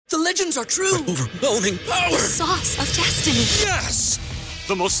The legends are true. Overwhelming power! Sauce of destiny. Yes!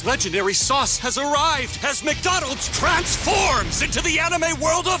 The most legendary sauce has arrived as McDonald's transforms into the anime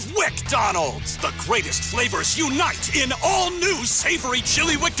world of WickDonald's. The greatest flavors unite in all new savory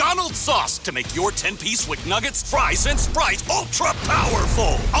chili McDonald's sauce to make your 10-piece Wick Nuggets, fries, and Sprite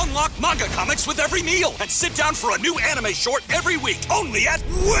ultra-powerful. Unlock manga comics with every meal and sit down for a new anime short every week only at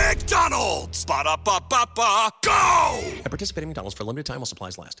WickDonald's. Ba-da-ba-ba-ba, go! At participating McDonald's for a limited time while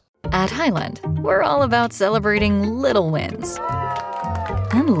supplies last. At Highland, we're all about celebrating little wins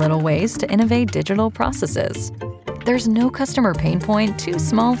and little ways to innovate digital processes. There's no customer pain point too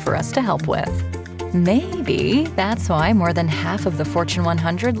small for us to help with. Maybe that's why more than half of the Fortune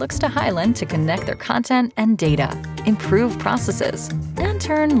 100 looks to Highland to connect their content and data, improve processes, and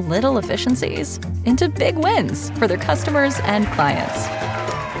turn little efficiencies into big wins for their customers and clients.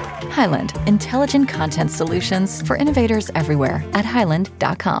 Highland, intelligent content solutions for innovators everywhere at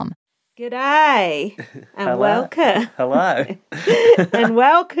highland.com. G'day and Hello. welcome. Hello. And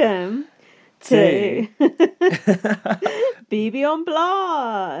welcome to BB on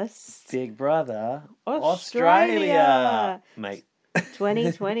Blast Big Brother Australia. Mate.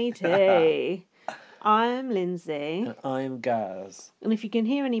 2022. I'm Lindsay, I'm Gaz. and if you can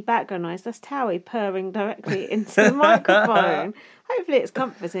hear any background noise, that's Towie purring directly into the microphone. Hopefully it's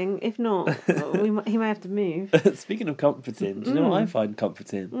comforting. If not, he may have to move. Speaking of comforting, do you know what I find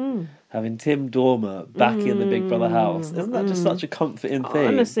comforting? Having Tim Dormer back in the Big Brother house. Isn't that just such a comforting thing?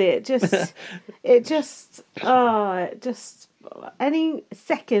 Honestly, any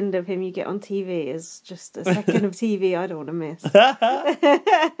second of him you get on TV is just a second of TV I don't want to miss.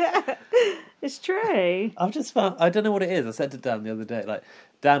 It's true. I've just found, I don't know what it is. I said to Dan the other day, like,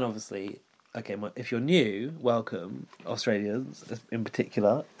 Dan obviously, okay, if you're new, welcome, Australians in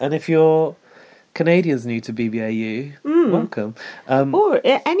particular. And if you're Canadians new to BBAU, welcome. Or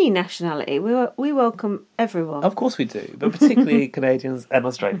any nationality, we welcome everyone. Of course we do, but particularly Canadians and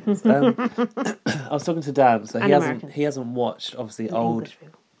Australians. I was talking to Dan, so And he hasn't watched obviously English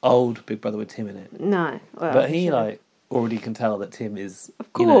people. old Big Brother with Tim in it, No, well, but he sure. already can tell that Tim is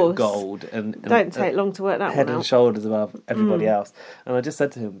Of course. gold and Don't take long to work that head one and out. shoulders above everybody else. And I just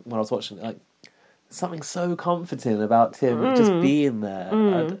said to him when I was watching it, like, something so comforting about Tim just being there,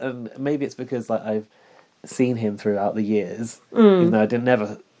 and maybe it's because like I've seen him throughout the years, even though I didn't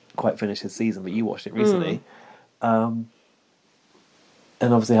never quite finish his season, but you watched it recently. And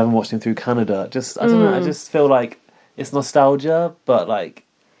obviously haven't watched him through Canada. Just I don't know, I just feel like it's nostalgia, but like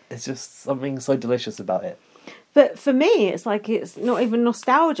it's just something so delicious about it. But for me, it's like it's not even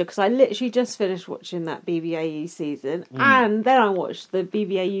nostalgia because I literally just finished watching that BBAU season and then I watched the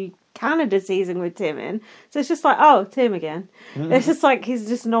BBAU Canada season with Tim in. So it's just like, oh, Tim again. It's just like he's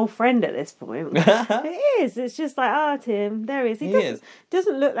just an old friend at this point. It is. It's just like, oh, Tim, there he is. He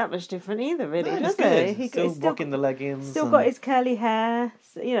doesn't look that much different either, really, does he? He's still rocking the leggings. Still got his curly hair.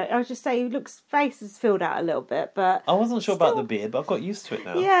 So, you know, I was just say face is filled out a little bit, but I wasn't sure about the beard, but I've got used to it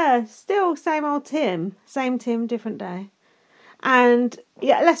now. yeah, still same old Tim. Same Tim, different day. And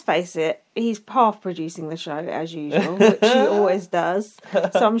yeah, let's face it, he's half producing the show as usual, which he always does.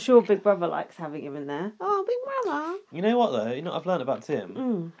 So I'm sure Big Brother likes having him in there. Oh, Big Brother. You know what though? You know what I've learned about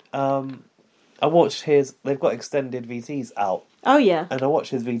Tim? I watched they've got extended VTs out. Oh yeah. And I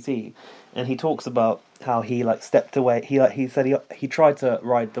watched his VT and he talks about how he like stepped away. He said he tried to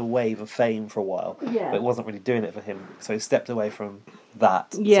ride the wave of fame for a while, but it wasn't really doing it for him. So he stepped away from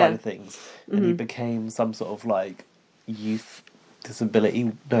that side of things and he became some sort of like youth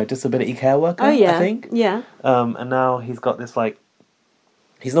disability care worker. Oh yeah. I think. Yeah. And now he's got this like.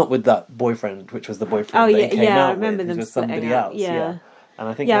 He's not with that boyfriend, which was the boyfriend. Oh that yeah, he came yeah. out I remember with. them He's with splitting somebody out. else. Yeah. And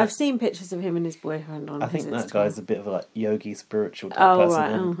I think Yeah, I've seen pictures of him and his boyfriend on. I think his that Instagram. guy's a bit of a like yogi spiritual type Oh,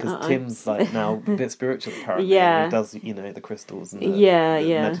 person, right. because Tim's like now a bit spiritual apparently. Yeah. He does the crystals and the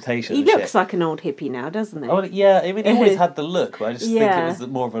meditation. He and looks shit. like an old hippie now, doesn't he? Oh yeah, I mean he always had the look, but I just think it Yeah. was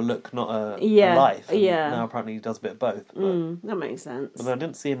more of a look, not a Yeah. life. And Yeah. now apparently he does a bit of both. But, That makes sense. but I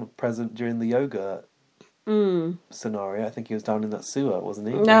didn't see him present during the yoga scenario. I think he was down in that sewer, wasn't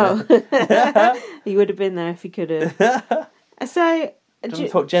he? No. He would have been there if he could have. So, Do you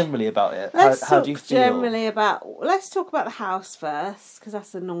talk generally about it? let's How talk do you feel? generally about... Let's talk about the house first, because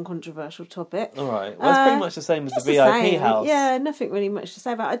that's a non-controversial topic. All right. Well, it's pretty much the same as the It's VIP same. house. Yeah, nothing really much to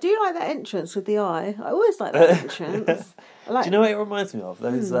say about it. I do like that entrance with the eye. I always like that entrance. I like... Do you know what it reminds me of?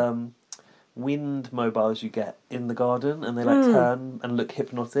 Those wind mobiles you get in the garden, and they like turn and look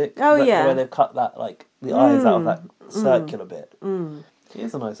hypnotic. Oh, yeah. Where they've cut that like the eyes out of that circular bit. It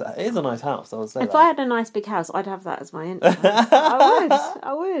is a nice house, I would say. If I had a nice big house, I'd have that as my entrance.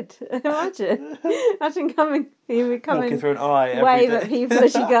 I would. Imagine coming walking through an eye every wave day. at people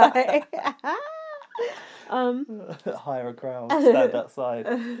as you go. Hire a crowd, stand outside.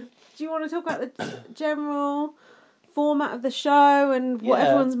 Do you want to talk about the general format of the show and what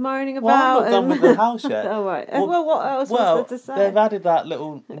everyone's moaning about? Well, I'm not done with the house yet. Oh, right. Well, what else was there to say? They've added that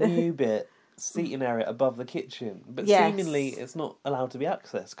little new bit, seating area above the kitchen, but seemingly it's not allowed to be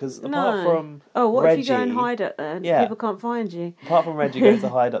accessed because apart from what Reggie, if you go and hide up there and people can't find you? Apart from Reggie going to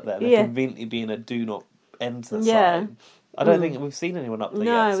hide up there, they're conveniently being a do not enter sign. I don't think we've seen anyone up there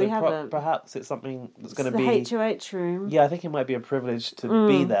yet. No, so we haven't. Perhaps it's something that's going to be the HOH room. Yeah, I think it might be a privilege to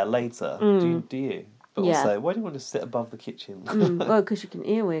be there later. Do you? But also, why do you want to sit above the kitchen? Well, because you can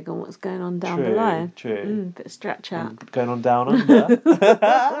earwig on what's going on down below. True. Bit of stretch out. Going on down under.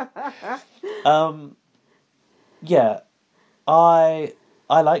 I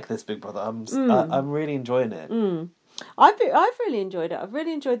like this Big Brother. I'm really enjoying it. I've really enjoyed it. I've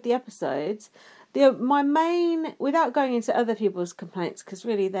really enjoyed the episodes. My main, without going into other people's complaints, because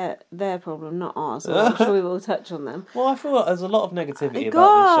really they're their problem, not ours. So I'm sure we will touch on them. Well, I feel like there's a lot of negativity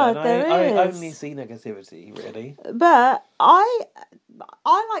about this show. There I is. only see negativity, really. But I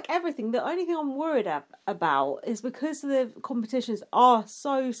like everything. The only thing I'm worried about is because the competitions are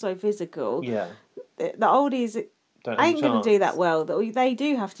so physical. Yeah. The oldies ain't going to do that well. They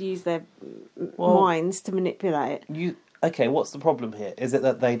do have to use their minds to manipulate. Okay, what's the problem here? Is it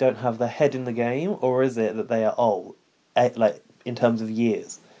that they don't have their head in the game, or is it that they are old, like in terms of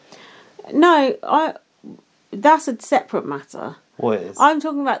years? No, that's a separate matter. What is? I'm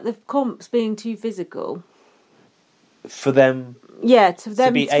talking about the comps being too physical. For them. Yeah, to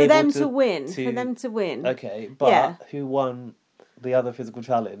win. For them to win. Okay, but who won the other physical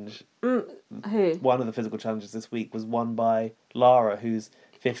challenge? Who? One of the physical challenges this week was won by Lara, who's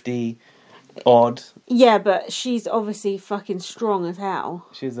 50 odd. Yeah, but she's obviously fucking strong as hell.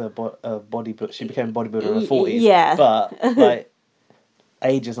 She's a bodybuilder. She became a bodybuilder in her 40s. Yeah, but like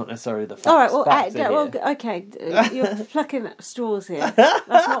age is not necessarily the fact. All right, okay, you're plucking at straws here. That's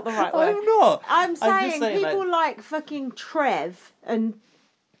not the right word. I'm not. I'm saying people like fucking Trev and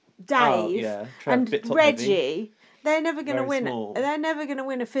Dave and Reggie. They're never going to win. Small. They're never going to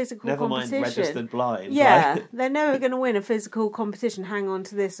win a physical competition. Never mind registered blind. Yeah, right? They're never going to win a physical competition. Hang on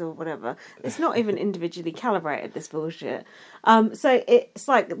to this or whatever. It's not even individually calibrated, this bullshit. So it's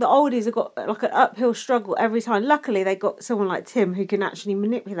like the oldies have got like an uphill struggle every time. Luckily, they got someone like Tim who can actually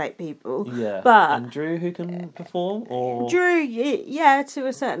manipulate people. Yeah, but and Drew who can perform. Or Drew, yeah, to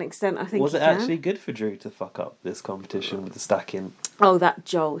a certain extent, I think. Was it actually good for Drew to fuck up this competition with the stacking? Oh, that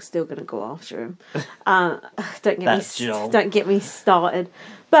Joel's still going to go after him. Don't get me started.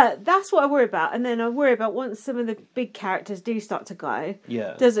 But that's what I worry about. And then I worry about once some of the big characters do start to go.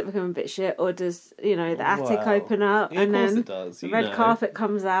 Yeah. Does it become a bit shit, or does the attic open up and then it does. the red carpet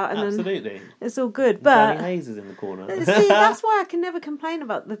comes out and then it's all good. But Danny Hayes is in the corner. See, that's why I can never complain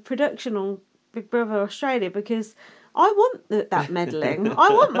about the production on Big Brother Australia, because I want that meddling. I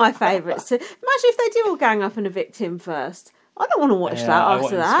want my favourites to. Imagine if they do all gang up and evict him first. I don't want to watch that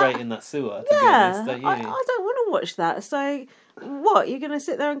after that. Straight in that sewer. To be honest, don't you? I don't want to watch that. So, what? You're going to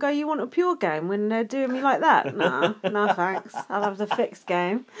sit there and go, you want a pure game when they're doing me like that? No, thanks. I'll have the fixed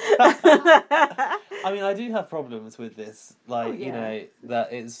game. I mean, I do have problems with this. Like,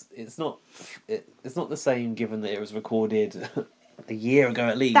 that it's not the same given that it was recorded a year ago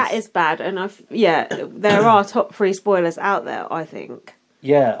at least. That is bad. And there are top 3 spoilers out there, I think.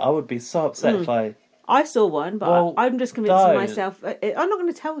 Yeah, I would be so upset if I saw one, but I'm just convincing myself. I'm not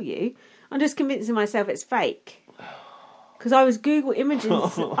going to tell you. I'm just convincing myself it's fake. Because I was Google image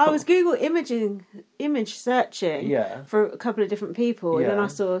searching for a couple of different people, and then I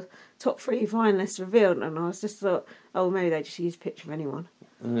saw top 3 finalists revealed, and I was just thought, oh, maybe they just used a picture of anyone.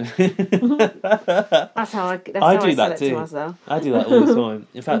 That's how I do that too. To myself. I do that all the time.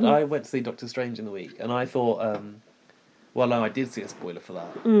 In fact, I went to see Doctor Strange in the week, and I thought, I did see a spoiler for that.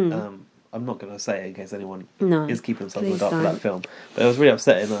 I'm not going to say it in case anyone is keeping themselves in the dark for that film. But it was really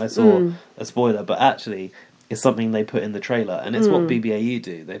upsetting that I saw a spoiler. But actually, it's something they put in the trailer. And it's what BBAU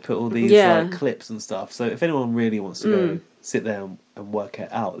do. They put all these clips and stuff. So if anyone really wants to go sit there and work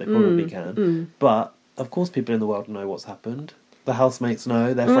it out, they probably can. But, of course, people in the world know what's happened. The housemates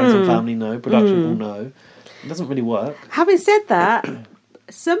know. Their friends and family know. Production will know. It doesn't really work. Having said that,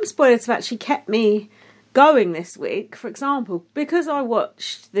 some spoilers have actually kept me going this week. For example, because I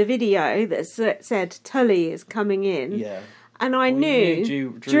watched the video that said Tully is coming in, And I Well, knew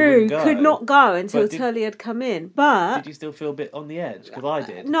Drew Drew wouldn't go. could not go until But did- Tully had come in. But Did you still feel a bit on the edge? Because I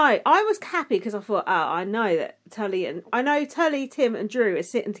did. no, I was happy because I thought, oh, I know that Tully, Tim, and Drew are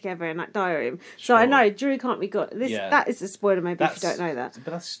sitting together in that diary room. So I Sure. know Drew can't be got. This Yeah. That is a spoiler, maybe if you don't know that.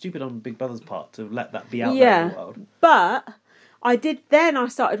 But that's stupid on Big Brother's part to let that be out there in the world. But I did. Then I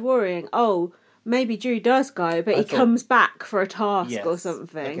started worrying. Oh, maybe Drew does go, but he comes back for a task or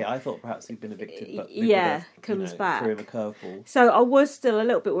something. Okay, I thought perhaps he'd been evicted, but Big Yeah, Brother, comes back. threw him a curveball. So I was still a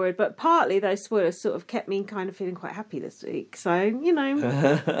little bit worried, but partly those spoilers sort of kept me kind of feeling quite happy this week. So, you know,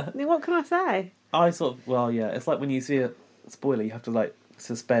 what can I say? It's like when you see a spoiler, you have to like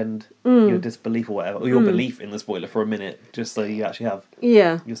suspend your disbelief or whatever, or your belief in the spoiler for a minute, just so you actually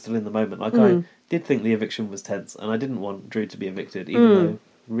you're still in the moment. Like I did think the eviction was tense, and I didn't want Drew to be evicted, even though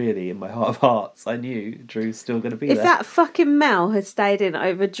really in my heart of hearts I knew Drew's still going to be If there. that fucking Mel had stayed in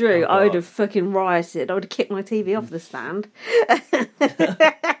over Drew, Oh, I would God. have fucking rioted. I would have kicked my TV off the stand.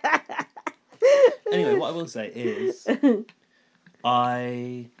 Anyway, what I will say is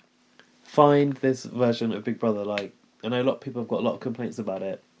I find this version of Big Brother, like, I know a lot of people have got a lot of complaints about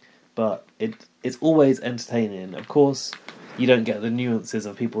it, but it's always entertaining. Of course, you don't get the nuances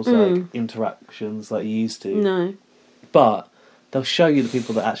of people's like interactions like you used to. No. But they'll show you the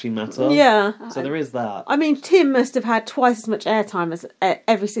people that actually matter. Yeah. So there is that. I mean, Tim must have had twice as much airtime as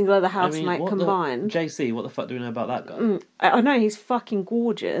every single other housemate what combined. JC, what the fuck do we know about that guy? I know he's fucking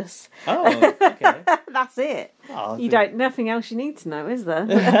gorgeous. Oh, okay. That's it. Oh, Nothing else you need to know, is there?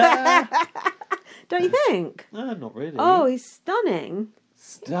 Don't you think? No, not really. Oh, he's stunning.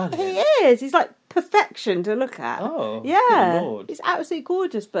 Stunning. He is. He's like perfection to look at. Oh, yeah. good Lord. He's absolutely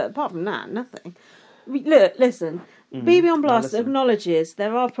gorgeous, but apart from that, nothing. Look, listen. BB on Blast listen. acknowledges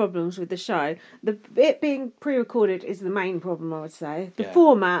there are problems with the show. It being pre-recorded is the main problem, I would say. The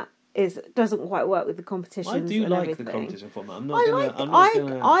format doesn't quite work with the competitions. I do and like everything. the competition format.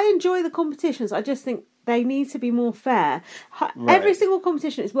 I enjoy the competitions. I just think they need to be more fair. Every single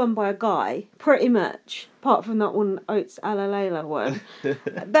competition is won by a guy, pretty much, apart from that one Oates Alalela one.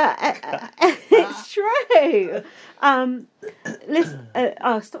 It's true. Listen.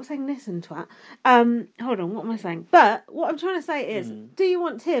 Stop saying listen, twat. Hold on. What am I saying? But what I'm trying to say is, do you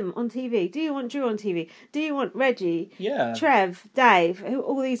want Tim on TV? Do you want Drew on TV? Do you want Reggie? Yeah. Trev, Dave,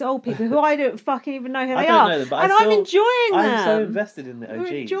 all these old people who I don't fucking even know who I they don't are, know them, but and I'm enjoying them. I'm so invested in the OGs.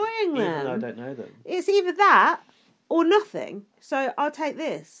 We're enjoying them. Even though I don't know them. It's either that or nothing. So I'll take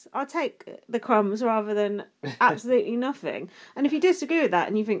this. I'll take the crumbs rather than absolutely nothing. And if you disagree with that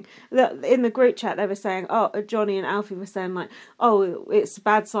and you think that in the group chat they were saying, Johnny and Alfie were saying like, it's a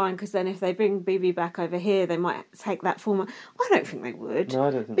bad sign because then if they bring BB back over here, they might take that format. I don't think they would. No,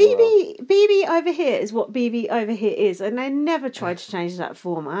 I don't think they will. BB over here is what BB over here is, and they never tried to change that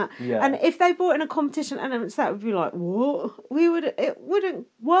format. Yeah. And if they brought in a competition element, that would be like, what? It wouldn't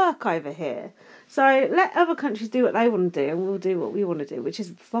work over here. So let other countries do what they want to do, and we'll do what we want to do, which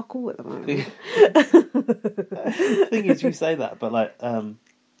is fuck all at the moment. The thing is, you say that, but like,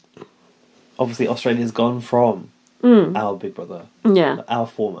 obviously Australia's gone from our Big Brother, our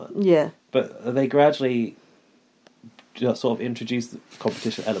format. Yeah. But they gradually just sort of introduced the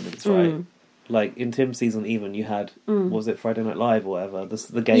competition elements, right? Like in Tim's season, even you had was it Friday Night Live or whatever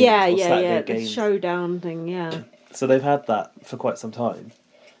the games, or Saturday the games. showdown thing, yeah. So they've had that for quite some time.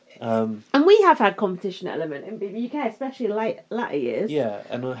 And we have had competition element in the UK, especially latter years. Yeah,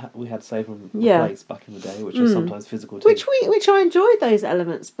 and we had Save from Yeah. Place back in the day, which was sometimes physical too. Which I enjoyed those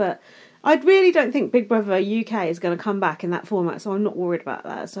elements, but I really don't think Big Brother UK is going to come back in that format, so I'm not worried about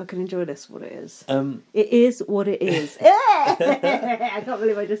that. So I can enjoy this for what it is. It is what it is. I can't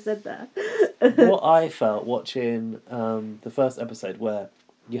believe I just said that. What I felt watching the first episode where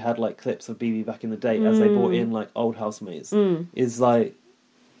you had like clips of BB back in the day as they brought in like old housemates is like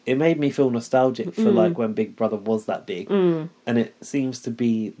it made me feel nostalgic for like when Big Brother was that big, and it seems to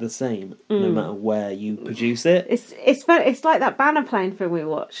be the same no matter where you produce it. It's like that Banner Plane film we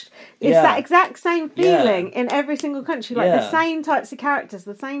watched. It's that exact same feeling in every single country, like the same types of characters,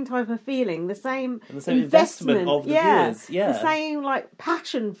 the same type of feeling, the same investment of the viewers, the same like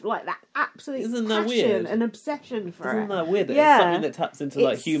passion, like that absolute Isn't that passion weird? and obsession for Isn't it. that weird? It's something that taps into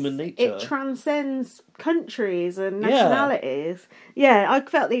like human nature. It transcends countries and nationalities. Yeah, I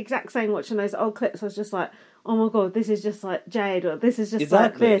felt the exact same watching those old clips. I was just like, oh my god, this is just like Jade, or this is just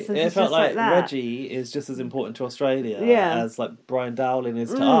like this. And It felt just like that. Reggie is just as important to Australia as like Brian Dowling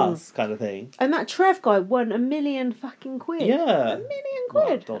is to us, kind of thing. And that Trev guy won $1 million fucking quid. Yeah, $1 million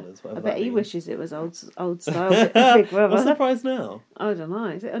quid. Well, dollars. I bet he wishes it was old style. Big What's the Brother. price now? I don't know.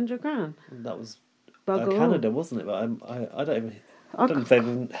 Is it $100,000? That was Bugger all. Canada, wasn't it? But I don't even. I don't know if they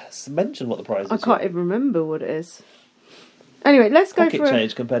even mentioned what the price is. I can't even remember what it is. Anyway, let's go Pocket for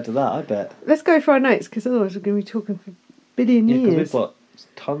change compared to that, I bet. let's go for our notes, because otherwise we're going to be talking for a billion Yeah, because years. we've got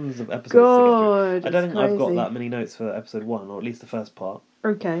tons of episodes God, to get through. I don't it's think I've got crazy. that many notes for episode 1, or at least the first part.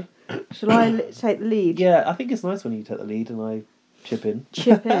 Okay. Shall I take the lead? Yeah, I think it's nice when you take the lead and I chip in.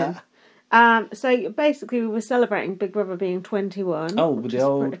 Chip in. So basically, we were celebrating Big Brother being 21. Oh, with which the is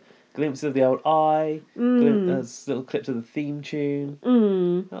old pretty- glimpses of the old eye, little clips of the theme tune.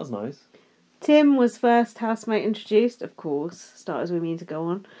 That was nice. Tim was first housemate introduced, of course. Start as we mean to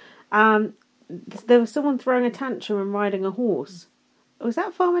go on. There was someone throwing a tantrum and riding a horse. Was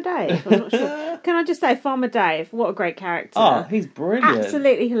that Farmer Dave? I'm not sure. Can I just say, Farmer Dave? What a great character! Oh, he's brilliant.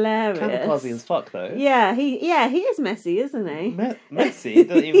 Absolutely hilarious. Kamikaze as fuck, though. Yeah, he is messy, isn't he? Messy.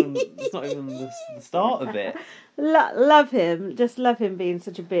 It's not even the start of it. Love him. Just love him being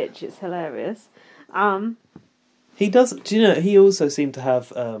such a bitch. It's hilarious. He does. Do you know? He also seemed to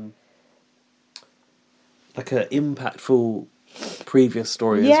have like an impactful previous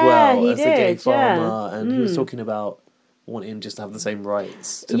story as well he as the gay did, yeah. farmer, and he was talking about wanting just to have the same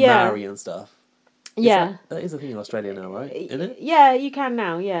rights to Yeah. marry and stuff. Yeah. That is a thing in Australia now, right? Isn't it? Yeah, you can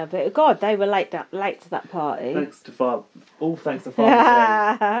now, yeah. But God, they were late to that party. Thanks to Father Dave.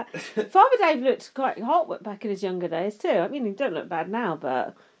 Father Dave looked quite hot back in his younger days too. I mean, he don't look bad now,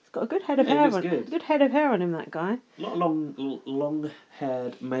 but he's got a good head of Yeah, he hair looks on. good. Good head of hair on him, that guy. A lot of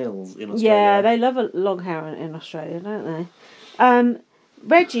long-haired males in Australia. Yeah, they love a long hair in Australia, don't they?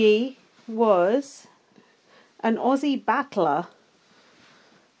 Reggie was an Aussie battler.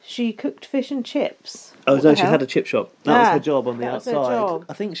 She cooked fish and chips. Oh What no, the she hell? had a chip shop. That was Ah, her job on the that was her outside. job.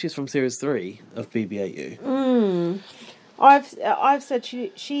 I think she's from series 3 of BB-8U. I've said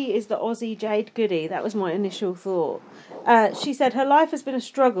she is the Aussie Jade Goody. That was my initial thought. She said her life has been a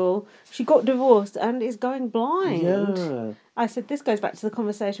struggle. She got divorced and is going blind. Yeah, I said this goes back to the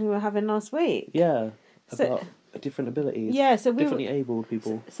conversation we were having last week. yeah. So- About different abilities. Yeah, so we differently abled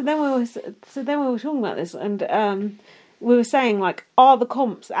people. So then we were talking about this, and we were saying, like, are the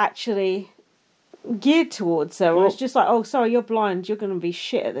comps actually geared towards her, or Well- it's just like, oh, sorry, you're blind, you're going to be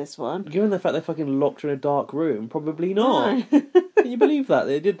shit at this one. Given the fact they fucking locked her in a dark room, probably not. Can you believe that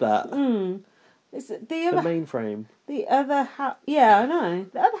they did that? It's the The other, mainframe. yeah, I know.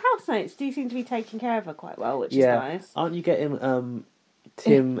 The other housemates do seem to be taking care of her quite well, which is nice. Aren't you getting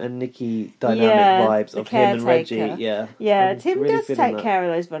Tim and Nikki dynamic Yeah, vibes the of him and Reggie? caretaker. Yeah. Yeah, I'm Tim really does feeling take that. care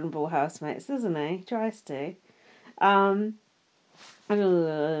of those vulnerable housemates, doesn't he? He tries to.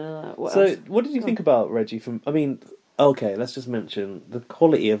 What So, else? what did you think about Reggie from... I mean, okay, let's just mention the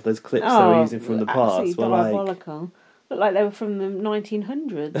quality of those clips they were using from the past absolutely were like... diabolical. Looked like they were from the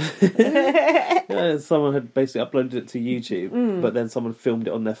 1900s. Yeah, someone had basically uploaded it to YouTube, but then someone filmed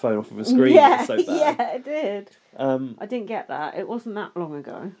it on their phone off of a screen. Yeah, It's so bad. yeah, it did. I didn't get that. It wasn't that long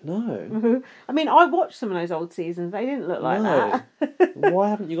ago. No. I mean, I watched some of those old seasons. They didn't look like No. that. Why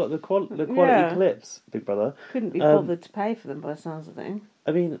haven't you got the quality Yeah. clips, Big Brother? Couldn't be bothered to pay for them by the sounds of things.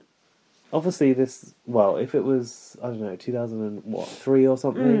 I mean, obviously this... Well, if it was, I don't know, 2003 or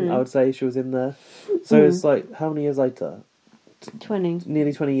something, I would say she was in there. So it's like, how many years later? 20.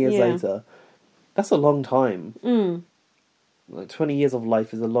 Nearly 20 years Yeah. later. That's a long time. Like 20 years of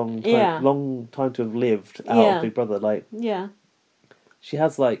life is a long time, Yeah. long time to have lived out Yeah. of Big Brother. Like, Yeah. she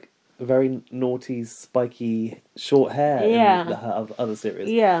has like very naughty, spiky, short hair Yeah. in her other series.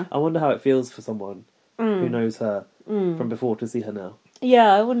 Yeah. I wonder how it feels for someone who knows her from before to see her now.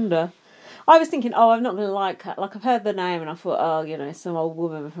 Yeah, I wonder. I was thinking, oh, I'm not going to like her. Like, I've heard the name and I thought, oh, you know, some old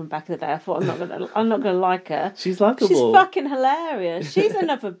woman from back in the day. I thought, I'm not going to like her. She's likeable. She's fucking hilarious. She's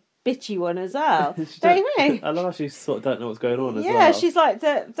another bitchy one as well. Don't you think? I love how she sort of don't know what's going on as well. Yeah, she's like,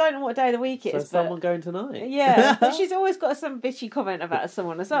 don't know what day of the week it So is. someone But, going tonight? yeah, but she's always got some bitchy comment about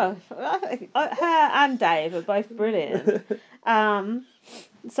someone as well. Her and Dave are both brilliant.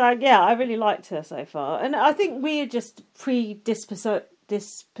 So, yeah, I really liked her so far. And I think we're just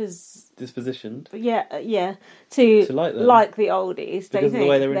Dispositioned. to like them. like the oldies. Don't you Because of the think?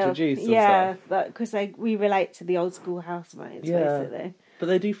 way they're introduced and Yeah, because we relate to the old school housemates, Yeah. basically. But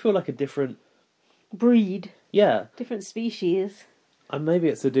they do feel like a different... Breed, Yeah. different species. And maybe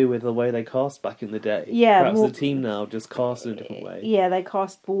it's to do with the way they cast back in the day. Yeah, Perhaps more- the team now just cast in a different way. Yeah, they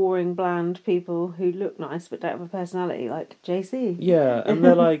cast boring, bland people who look nice but don't have a personality, like JC. Yeah, and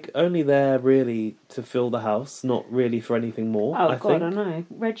they're like only there really to fill the house, not really for anything more. Oh, I God, think. I know.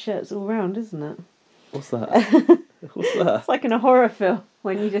 Red shirts all round, isn't it? What's that? What's that? It's like in a horror film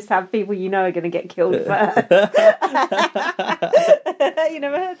when you just have people you know are going to get killed first. You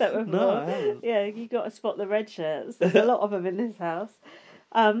never heard that before? No, I haven't. Yeah, you got to spot the red shirts. There's a lot of them in this house.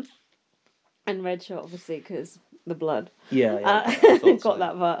 And red shirt, obviously, because the blood. Yeah, I thought Got so.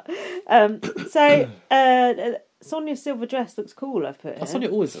 that part. Sonia's silver dress looks cool, I've put here. Sonia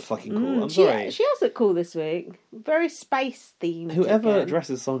always looks fucking cool. I'm sorry. She has looked cool this week. Very space themed. Whoever again.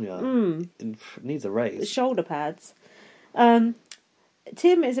 dresses Sonia needs a raise. Shoulder pads.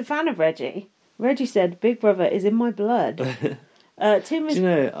 Tim is a fan of Reggie. Reggie said, "Big Brother is in my blood." Tim is. Do you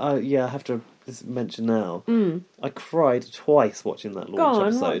know? I have to just mention now. I cried twice watching that launch Go on.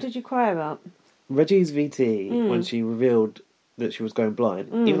 episode. What did you cry about? Reggie's VT when she revealed that she was going blind.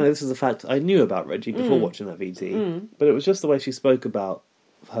 Even though this is a fact I knew about Reggie before watching that VT, but it was just the way she spoke about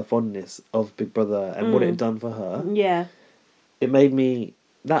her fondness of Big Brother and what it had done for her. Yeah. It made me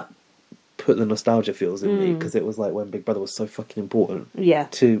put the nostalgia feels in me because it was like when Big Brother was so fucking important. Yeah.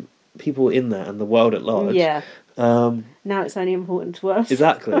 To people in there and the world at large. Yeah. Now it's only important to us.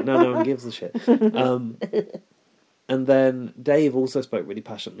 Exactly. No one gives a shit. And then Dave also spoke really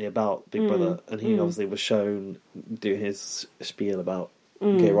passionately about Big Brother, and he obviously was shown doing his spiel about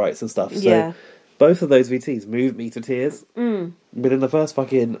gay rights and stuff. So both of those VTs moved me to tears. Within the first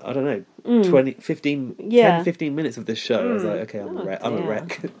fucking, I don't know, 10, 15 minutes of this show, I was like, okay, I'm a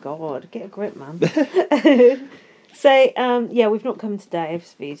wreck. God, get a grip, man. So, we've not come to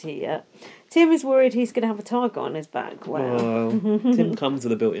Dave's VT yet. Tim is worried he's going to have a target on his back. Wow. Tim comes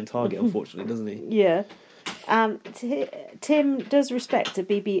with a built-in target, unfortunately, doesn't he? Yeah. Tim does respect a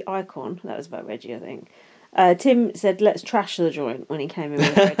BB icon. That was about Reggie, I think. Tim said, "Let's trash the joint" when he came in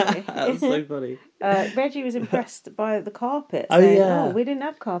with Reggie. That was so funny. Reggie was impressed by the carpet. Oh, saying, yeah. we didn't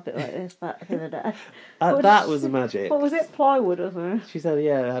have carpet like this back in the day. That was magic. What was it? Plywood or something? She said,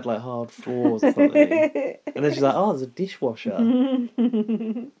 yeah, it had like hard floors or something. And then she's like, oh, there's a dishwasher.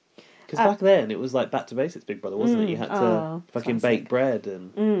 Because back then, it was like back to basics Big Brother, wasn't it? You had to fucking bake bread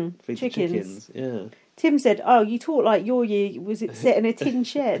and feed the chickens. Yeah. Tim said, "Oh, you talk like your year was it set in a tin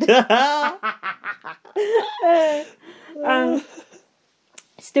shed."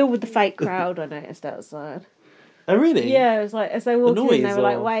 Still with the fake crowd, I noticed outside. Oh, really? Yeah, it was like as they walked in, they were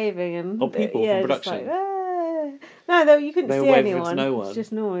like or... waving and people from production. Just like, ah. No, though you couldn't see anyone. No one. It's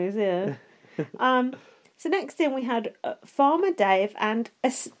just noise. Yeah. So next in we had Farmer Dave and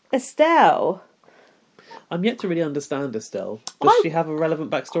Estelle. I'm yet to really understand Estelle. Does she have a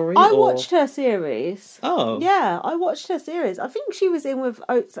relevant backstory? I watched her series. Oh. Yeah, I watched her series. I think she was in with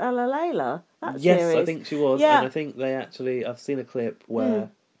Oates Alalela. Yes, series. I think she was. Yeah. And I think they actually... I've seen a clip where...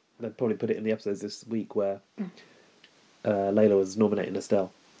 They probably put it in the episodes this week where Layla was nominating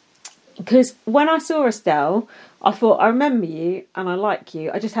Estelle. Because when I saw Estelle, I thought, I remember you and I like you.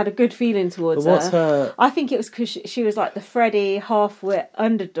 I just had a good feeling towards But what's her... I think it was because she was like the Freddie half-wit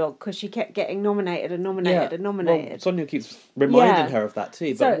underdog because she kept getting nominated and nominated and nominated. Well, Sonia keeps reminding her of that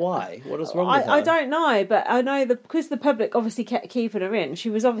too, but So, why? What is wrong with her? I don't know, but I know because the public obviously kept keeping her in. She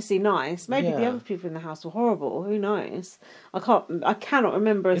was obviously nice. Maybe the other people in the house were horrible. Who knows? I cannot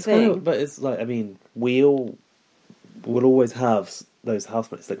remember a thing. But it's like, I mean, we'll always have those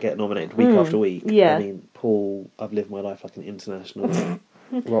housemates that get nominated week after week. Yeah. I mean, Paul, I've lived my life like an international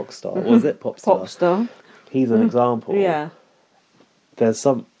rock star. What was it? Pop star. He's an example. Yeah. There's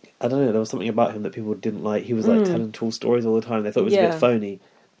I don't know, there was something about him that people didn't like. He was like telling tall stories all the time. They thought it was a bit phony.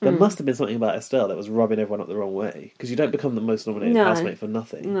 There must have been something about Estelle that was rubbing everyone up the wrong way. Because you don't become the most nominated housemate for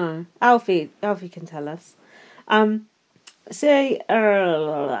nothing. No. Alfie can tell us. Yeah,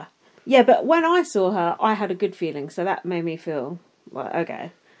 but when I saw her, I had a good feeling. So that made me feel like,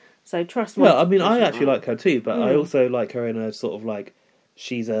 okay. So trust me. Well, I mean, I actually like her too, but I also like her in a sort of like,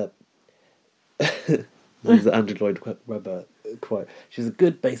 she's a... This is an Andrew Lloyd Webber quote. She's a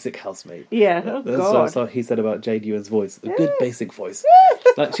good basic housemate. Yeah, oh God. That's what he said about Jade Ewan's voice. A good basic voice.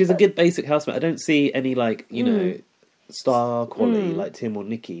 Like, she's a good basic housemate. I don't see any, like, you know, star quality like Tim or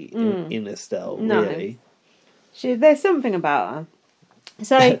Nikki in Estelle, really. There's something about her.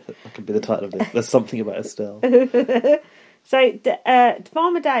 So that could be the title of this. There's something about Estelle. So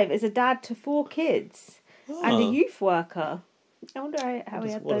Farmer Dave is a dad to 4 kids and a youth worker. I wonder how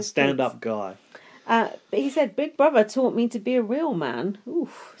he had What those a stand-up kids. guy. But he said, Big Brother taught me to be a real man.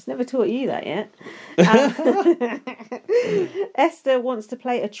 Oof, it's never taught you that yet. Esther wants to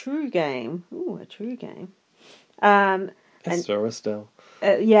play a true game. Ooh, a true game. Esther or Estelle?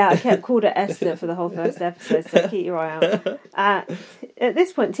 Yeah, I kept called her Esther for the whole first episode, so keep your eye out. At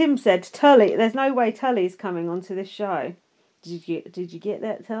this point, Tim said, Tully, there's no way Tully's coming onto this show. Did you get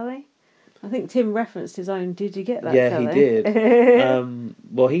that, Tully? I think Tim referenced his own, did you get that, Tully? Yeah, he did.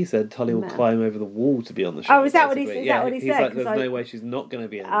 Well, he said Tully will climb over the wall to be on the show. Oh, is that what he said? He's like, there's no way she's not going to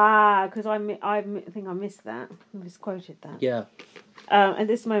be in it. Because I think I missed that. I misquoted that. Yeah. At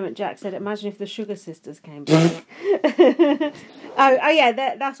this moment, Jack said, imagine if the Sugar Sisters came back.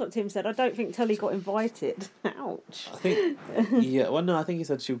 That's what Tim said. I don't think Tully got invited. Ouch. I think, I think he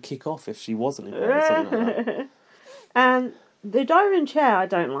said she would kick off if she wasn't invited, something like that. And the dining room chair, I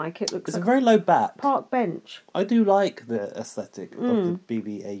don't like. It looks It's like a very low back. park bench. I do like the aesthetic of the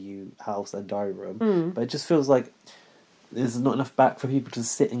BBAU house and dining room, but it just feels like there's not enough back for people to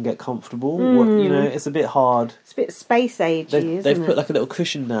sit and get comfortable. You know, it's a bit hard. It's a bit space agey, They've put like a little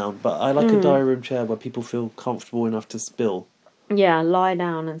cushion down, but I like a dining room chair where people feel comfortable enough to spill. Yeah, lie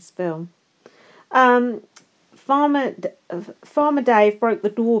down and spill. Farmer Dave broke the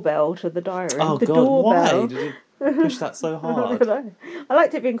doorbell to the diary room. Oh the God, doorbell. why did you push that so I hard? don't know. I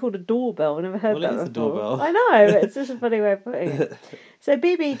liked it being called a doorbell. I never heard Well, that it is a before. doorbell. I know, but it's just a funny way of putting it. So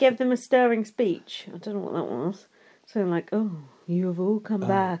BB gave them a stirring speech. I don't know what that was. Something like, "Oh, you have all come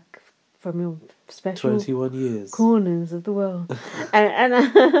back from your special 21 years. corners of the world,"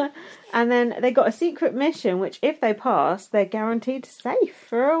 and then they got a secret mission, which if they pass, they're guaranteed safe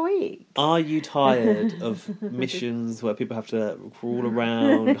for a week. Are you tired of missions where people have to crawl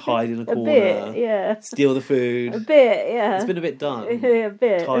around, hide in a A corner, bit, yeah. steal the food? A bit, yeah. It's been a bit done. a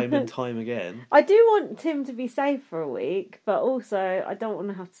bit. Time and time again. I do want Tim to be safe for a week, but also I don't want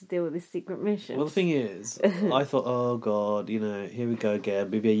to have to deal with this secret mission. Well, the thing is, I thought, oh God, you know, here we go again.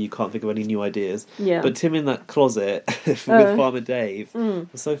 Maybe you can't think of any new ideas. Yeah. But Tim in that closet with Farmer Dave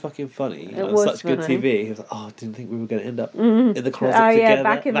was so fucking funny. It Like, was such good funny. TV. He was like, oh, I didn't think we were going to end up in the closet Oh together. yeah,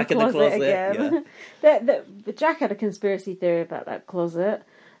 back in the closet again. Yeah. Jack had a conspiracy theory about that closet.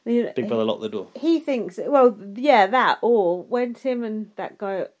 Big Brother locked the door. He thinks, well, yeah, that, or when Tim and that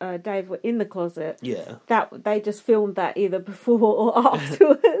guy Dave were in the closet, Yeah. that they just filmed that either before or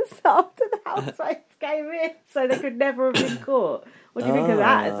afterwards, after the housemates came in, so they could never have been caught. What do you think of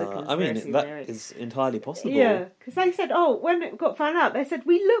that as a conspiracy I mean, that theory? is entirely possible. Yeah, because they said, oh, when it got found out, they said,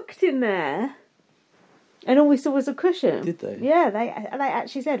 we looked in there, and all we saw was a cushion. Did they? Yeah, they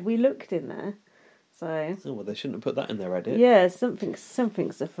actually said, we looked in there. So, Oh, well, they shouldn't have put that in their edit. yeah, something's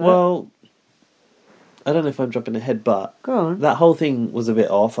afoot. Well, I don't know if I'm jumping ahead, but Go on. that whole thing was a bit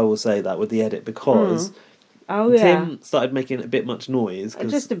off, I will say that, with the edit, because Oh, yeah. Tim started making a bit much noise,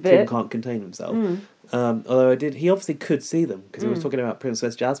 because Just a Tim bit. can't contain himself. Although he obviously could see them, because he was talking about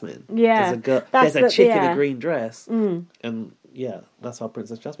Princess Jasmine. Yeah, There's a chick in yeah. a green dress, and yeah, that's how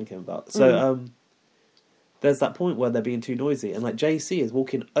Princess Jasmine came about. So, there's that point where they're being too noisy, and like JC is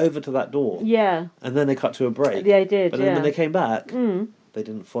walking over to that door, Yeah, and then they cut to a break. they did, But then yeah. when they came back, they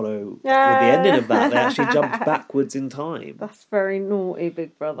didn't follow with the ending of that. They actually jumped backwards in time. That's very naughty,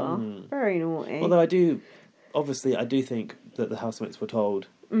 Big Brother. Very naughty. Although I do think that the housemates were told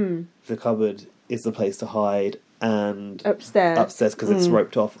the cupboard is the place to hide, and Upstairs. because it's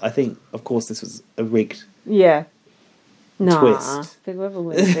roped off. I think, of course, this was a rigged Yeah. Nah, twist. Big Brother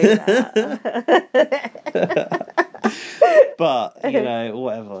wouldn't do that. But, you know,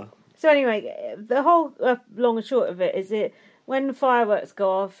 whatever. So anyway, the whole long and short of it is when the fireworks go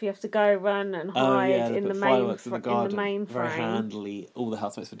off, you have to go run and hide in the main Very frame. handily, all the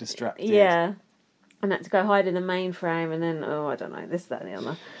housemates were distracted. Yeah. And had to go hide in the main frame, and then, I don't know, this, that, and the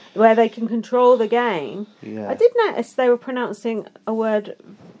other. Where they can control the game. Yeah. I did notice they were pronouncing a word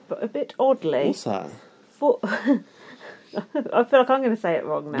a bit oddly. What's that? I feel like I'm going to say it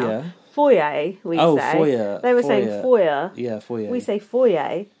wrong now. Yeah. Foyer, we say. Foyer. They were saying foyer. Yeah, foyer. We say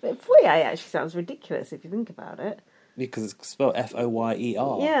foyer. But foyer actually sounds ridiculous if you think about it. Because it's spelled Foyer.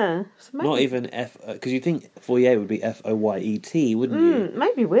 Yeah. So maybe, Not even because you think foyer would be Foyet, wouldn't you?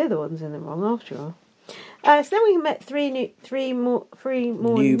 maybe we're the ones in the wrong after all. So then we met three more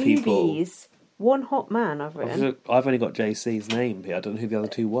New people. newbies. One hot man, I've written. I've only got JC's name here. I don't know who the other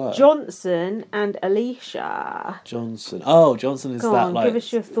two were. Johnson and Alicia. Johnson. Oh, Johnson is Go that on, like give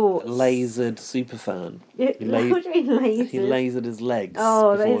us your thoughts. lasered super fan. What do you mean lasered? He lasered his legs.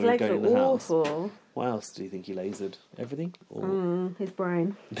 Oh, before his legs going in are the house. awful. What else do you think he lasered? Everything? Or... His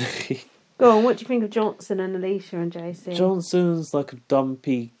brain. Go on, what do you think of Johnson and Alicia and JC? Johnson's like a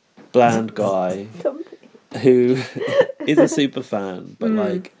dumpy, bland guy who is a super fan, but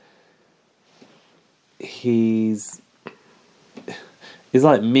like he's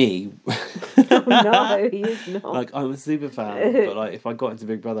like me. Oh, no, he is not. Like, I'm a super fan, but like if I got into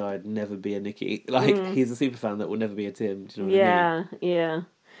Big Brother, I'd never be a Nikki. Like, he's a super fan that will never be a Tim. Do you know what I mean? Yeah.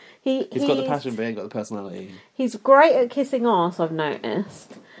 He's got the passion, but he ain't got the personality. He's great at kissing arse, I've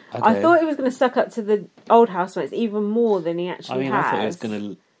noticed. Okay. I thought he was going to suck up to the old housemates even more than he actually has. I thought he was going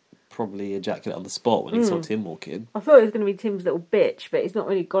to probably ejaculate on the spot when he saw Tim walk in. I thought he was going to be Tim's little bitch, but he's not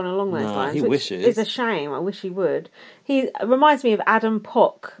really gone along those lines. He which wishes. It's a shame. I wish he would. He reminds me of Adam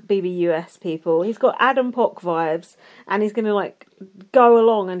Pock, BBUS people. He's got Adam Pock vibes, and he's going to like go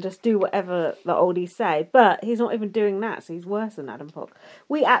along and just do whatever the oldies say. But he's not even doing that, so he's worse than Adam Pock.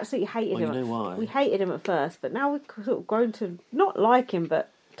 We absolutely hated him. You know why? We hated him at first, but now we've sort of grown to not like him,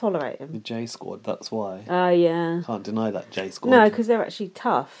 but tolerate The him. J Squad, that's why. Oh, yeah. Can't deny that J Squad. No, because they're actually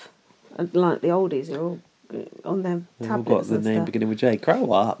tough. And like the oldies are all on their They've all tablets got the and name stuff. beginning with J.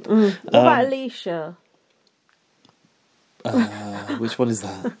 Grow up. What about Alicia? Which one is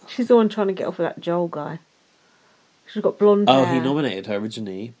that? She's the one trying to get off with that Joel guy. She's got blonde hair. Oh, he nominated her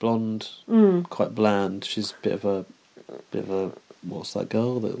originally. Blonde, quite bland. She's a bit of a. What's that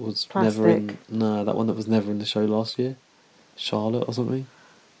girl that was never in? Plastic. No, that one that was never in the show last year. Charlotte or something.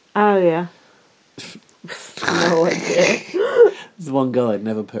 Oh, yeah. No idea. There's one girl I'd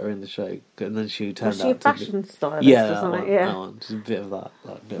never put her in the show, and then she turned Was she a out to be. fashion stylist Yeah, or that something? one, Yeah. that one. She's a bit of that.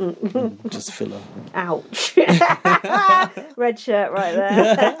 Like, bit of, just filler. Ouch. Red shirt right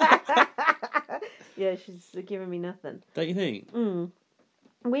there. Yeah, she's giving me nothing. Don't you think?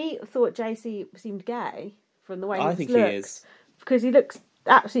 We thought JC seemed gay from the way I he think looks. he is. Because he looks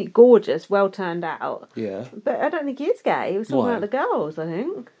absolutely gorgeous, well turned out. Yeah. But I don't think he is gay. He was talking Why? about the girls, I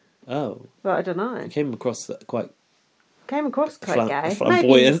think. Oh, But I don't know. he came across quite Came across quite gay.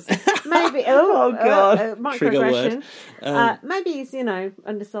 flamboyant. Maybe. Oh, God. Trigger Microaggression. word. Maybe he's,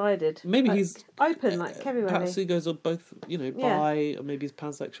 undecided. Maybe Like, he's open, like Kevin perhaps Webby. he goes on both, Yeah. bi, or maybe he's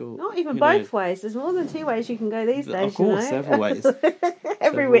pansexual. Not even who both knows? ways. There's more than two ways you can go these days. Of course, you know? several ways. Every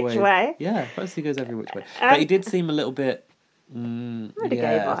Several which ways. way. Yeah, perhaps he goes every which way. But he did seem a little bit, Had a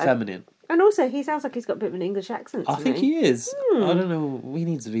gay vibe. feminine. And also, he sounds like he's got a bit of an English accent. I to think me. he is. I don't know. He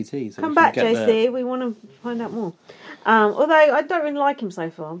needs a VT. So Come we back, can get JC. We want to find out more. Although I don't really like him so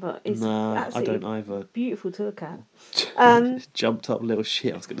far, but he's No, I absolutely don't either. beautiful to look at. Jumped up little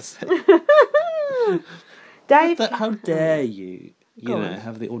shit. I was going to say. Dave, How dare you? Go on.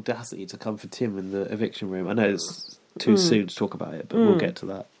 Have the audacity to come for Tim in the eviction room. I know it's too soon to talk about it, but we'll get to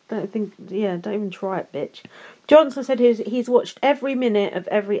that. don't even try it, bitch. Johnson said he's watched every minute of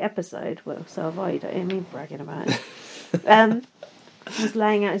every episode. Well, so have I. You don't hear me bragging about it. He's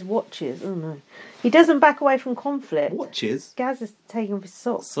laying out his watches. Oh no, he doesn't back away from conflict. Watches? Gaz is taking off his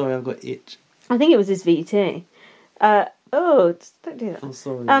socks. Sorry, I've got itch. I think it was his VT. Don't do that. I'm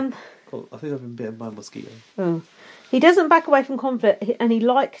sorry. God, I think I've been bitten by a mosquito. Oh. He doesn't back away from conflict, and he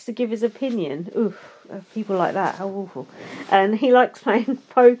likes to give his opinion. Oof, people like that, how awful. And he likes playing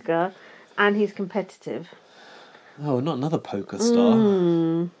poker, and he's competitive. Oh, not another poker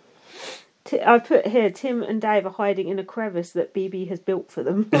star. I put here, Tim and Dave are hiding in a crevice that BB has built for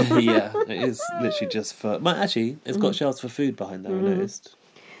them. Yeah, it is literally just for... Well, actually, it's got shelves for food behind there, I noticed.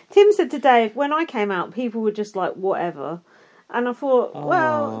 Tim said to Dave, when I came out, people were just like, whatever. And I thought,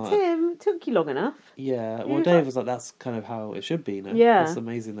 well, Tim, it took you long enough. Yeah, well, Dave was like, that's kind of how it should be, you know? Yeah. It's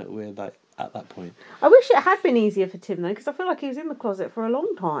amazing that we're like at that point. I wish it had been easier for Tim, though, because I feel like he was in the closet for a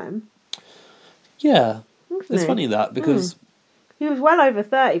long time. Yeah, Wasn't it's he? funny that, because... He was well over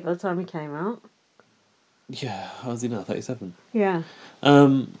 30 by the time he came out. Yeah, how is he now? 37? Yeah.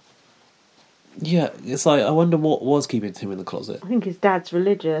 Yeah, it's like, I wonder what was keeping Tim in the closet. I think his dad's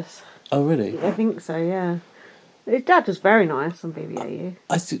religious. Oh, really? I think so, yeah. His dad was very nice on BBAU.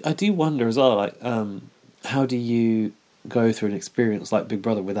 I do wonder as well, like, how do you go through an experience like Big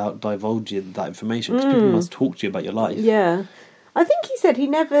Brother without divulging that information? Because people must talk to you about your life. Yeah. I think he said he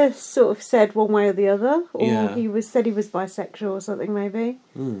never sort of said one way or the other, or Yeah. he said he was bisexual or something maybe.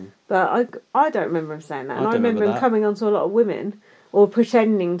 But I don't remember him saying that. And I don't remember him remember that. coming onto a lot of women, or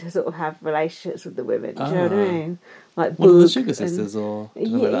pretending to sort of have relationships with the women. Do you know what I mean? Like One of the Boog Sugar and- Sisters, or...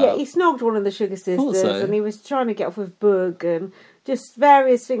 Yeah, he snogged one of the Sugar Sisters, so. and he was trying to get off with Boog, and just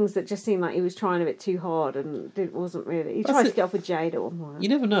various things that just seemed like he was trying a bit too hard, and it wasn't really. He tried to get off with Jade at one point. You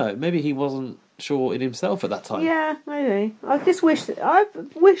never know. Maybe he wasn't sure in himself at that time. Yeah, maybe. I wish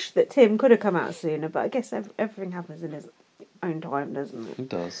that Tim could have come out sooner, but I guess everything happens in his own time, doesn't it? It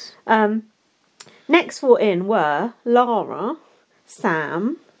does. Next four in were Lara,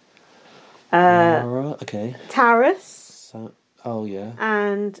 Sam, Alright, okay. Taras, Oh, yeah.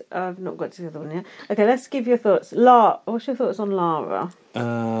 and I've not got to the other one yet. Okay, let's give your thoughts. What's your thoughts on Lara?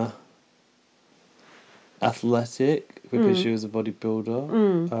 Athletic, because she was a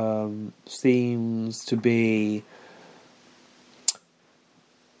bodybuilder. Seems to be...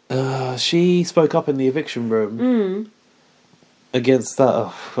 she spoke up in the eviction room against that.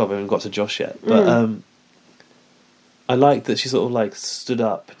 Oh, well, we haven't got to Josh yet. But I like that she sort of like stood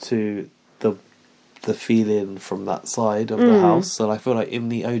up to the feeling from that side of the house. So I feel like in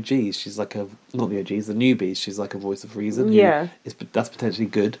the OGs, she's like not the OGs, the newbies, she's like a voice of reason. who Yeah. that's potentially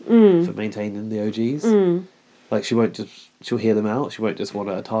good for maintaining the OGs. Like she'll hear them out. She won't just want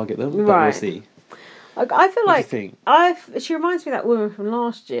to target them. But Right. we'll see. I feel What do you like think? she reminds me of that woman from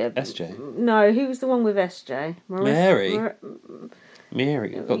last year. SJ. No, who was the one with SJ? Mary? Mary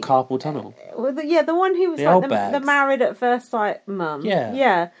got carpal tunnel. Well, the one who was The like old the bags. married at first sight mum. Yeah.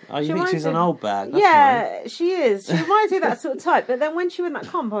 Yeah. Oh, you She think reminds she's me- an old bag? That's Yeah, nice. she is. She reminds me of that sort of type. But then when she went that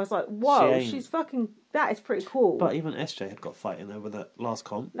comp, I was like, whoa, ain't. she's fucking. That is pretty cool. But even SJ had got fighting over that last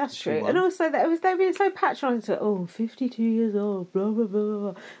comp. That's She true. won. And also, they were being so patronising to it. Oh, 52 years old, blah, blah, blah,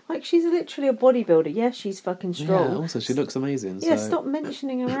 blah. Like, she's literally a bodybuilder. Yes, she's fucking strong. Yeah, also, she looks amazing. Yeah, so... stop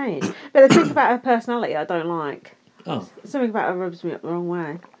mentioning her age. But the thing about her personality I don't like. Oh, Something about her rubs me up the wrong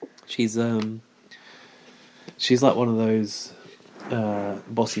way. she's like one of those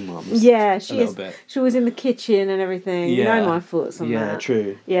bossy mums. Yeah, she little is. bit. She was in the kitchen and everything. You know my thoughts on that. Yeah,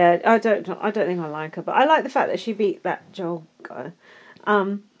 true. Yeah, I don't think I like her, but I like the fact that she beat that Joel guy.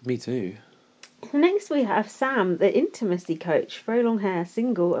 Me too. Next we have Sam, the intimacy coach, very long hair,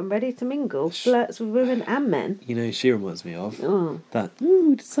 single and ready to mingle, flirts with women and men. You know, she reminds me of Oh, that.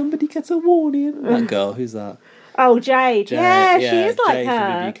 Ooh, did somebody get a warning? That girl, who's that? oh Jade. Yeah, she is like Jade her.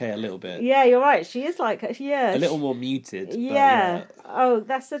 from the UK a little bit. Yeah, you're right. She is like her. Yeah, A little more muted. But Yeah. Oh,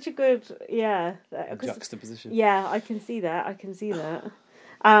 that's such a good. Yeah. 'Cause- juxtaposition. Yeah, I can see that.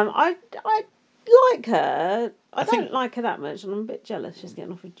 I like her. I don't think- like her that much, and I'm a bit jealous she's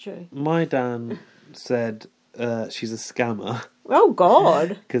getting off with Drew. My Dan said she's a scammer Oh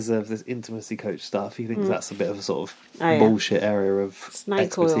God! because of this intimacy coach stuff. He thinks that's a bit of a sort of Oh, yeah. bullshit area of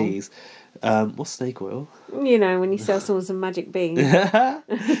Snake oil. expertise. What's snake oil? You know when you sell someone some magic beans.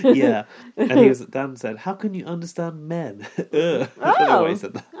 Yeah. And Dan said, how can you understand men? I don't know why he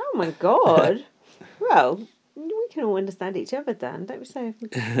said that. Oh my God! Well, we can all understand each other, Dan. Don't we say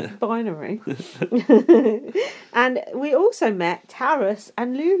binary? And we also met Taurus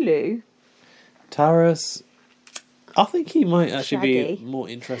and Lulu. Taurus, I think he might actually Shaggy. be more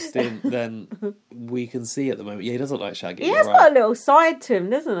interesting than we can see at the moment. Yeah, he does look like Shaggy. He you're has right. got a little side to him,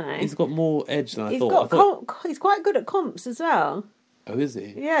 doesn't he? He's got more edge than I He's thought. got he's quite good at comps as well. Oh, is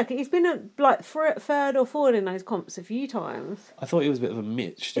he? Yeah, he's been at like third or fourth in those comps a few times. I thought he was a bit of a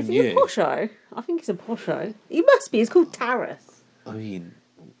Mitch, Is didn't he a you? posho? I think he's a posho. He must be. He's called Taurus. I mean,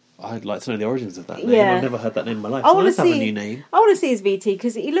 I'd like to know the origins of that name. Yeah. I've never heard that name in my life. I So want let's to have see. a new name. I want to see his VT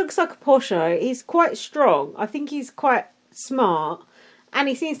because he looks like a posho. He's quite strong. I think he's quite smart, and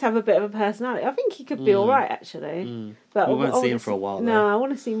he seems to have a bit of a personality. I think he could be all right actually. But We won't I see wanna him for a while, No, though. I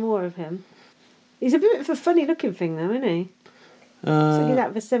want to see more of him. He's a bit of a funny looking thing, though, isn't he? It's like that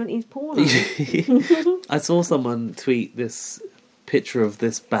of a 70s porno. I saw someone tweet this picture of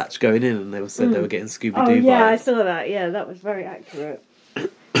this batch going in, and they said they were getting Scooby Doo Oh yeah, I vibes. saw that. Yeah, that was very accurate.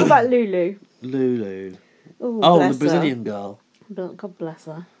 What about Lulu? Lulu. Ooh, Oh, bless the Brazilian girl. her. God bless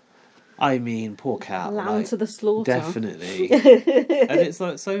her. I mean, poor cat. Lamb like, to the slaughter. Definitely. And it's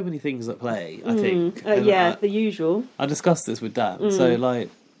like so many things at play, I think. And Yeah, the usual. I discussed this with Dan. So, like,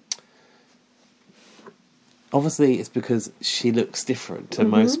 obviously it's because she looks different to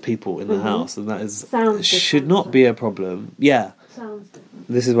most people in the house, and that is Sounds should different. not be a problem. Yeah, Sounds different.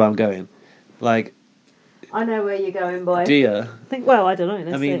 this is where I'm going. Like, I know where you're going, boy. Gia, Well, I don't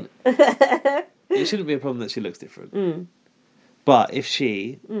know. Let's I mean, see. it shouldn't be a problem that she looks different. But if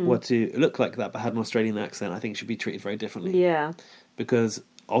she were to look like that but had an Australian accent, I think she'd be treated very differently. Yeah. Because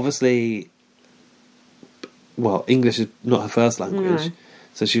obviously, well, English is not her first language, No.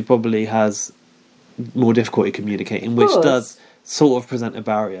 so she probably has more difficulty communicating, which course. does sort of present a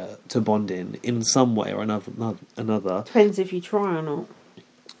barrier to bonding in some way or another. Depends if you try or not.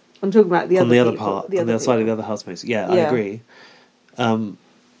 I'm talking about the On other the other people, part, on the other side of the people. other housemates, yeah, I Yeah. agree.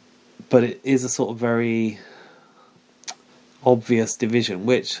 But it is a sort of very obvious division.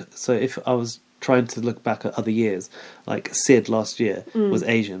 So if I was trying to look back at other years, like Sid last year was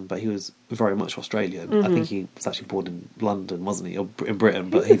Asian, but he was very much Australian. I think he was actually born in London, wasn't he, or in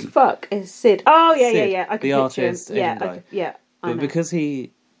Britain? But Who the fuck is Sid? Oh yeah, Sid, yeah. I could the picture artist, him. Yeah, Asian guy. I But know. because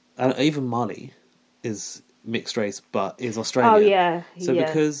even Mali is mixed race, but is Australian. Oh yeah. So yeah.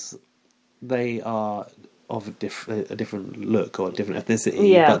 because they are of a different look or a different ethnicity,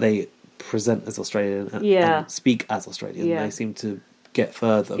 Yeah. but they present as Australian and, Yeah. and speak as Australian, Yeah. they seem to get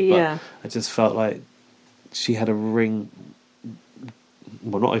further. But Yeah. I just felt like she had a ring,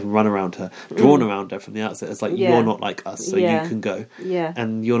 well, not even run around her, drawn around her from the outset. It's like, Yeah. you're not like us, so Yeah. you can go. Yeah.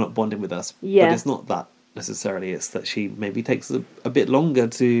 And you're not bonding with us. Yeah. But it's not that necessarily. It's that she maybe takes a bit longer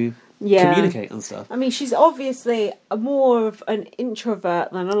to Yeah. communicate and stuff. I mean, she's obviously more of an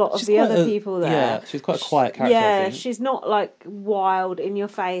introvert than a lot of She's the quite other a- people there. yeah, she's quite a quiet character, I Yeah, think. she's not like wild in your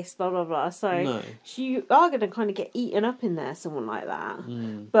face, blah blah blah. So No. you are going to kind of get eaten up in there, someone like that.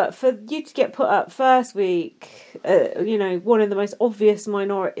 Mm. But for you to get put up first week, one of the most obvious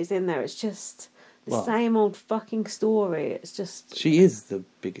minorities in there, it's just the Well- same old fucking story. It's just She is the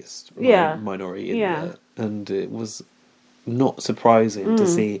biggest Yeah. minority in Yeah. there, and it was not surprising to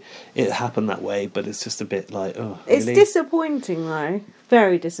see it happen that way, but it's just a bit like, oh, It's really? disappointing, though.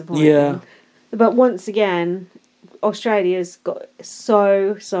 Very disappointing. Yeah. But once again, Australia's got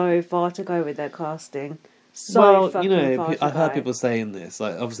so far to go with their casting. So fucking far to I've heard go. people saying this.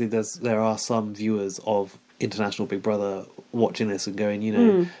 Like, obviously, there are some viewers of International Big Brother watching this and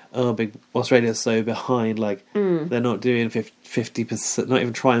going, oh, Australia's so behind. Like, they're not doing 50%, not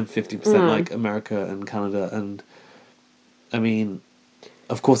even trying 50% like America and Canada. And I mean,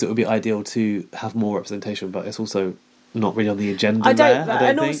 of course, it would be ideal to have more representation, but it's also not really on the agenda. I don't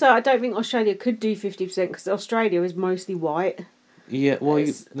think. Also, I don't think Australia could do 50% because Australia is mostly white. Yeah, well,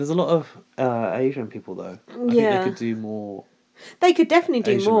 there's a lot of Asian people though. I think they could do more. They could definitely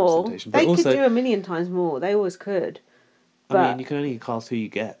do Asian more. representation, but They also, could do a million times more. They always could. But, I mean, you can only cast who you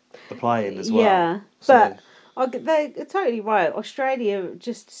get applying as well. Yeah, so. but they're totally right. Australia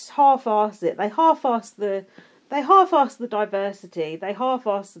just half-assed it. They half-assed the diversity. They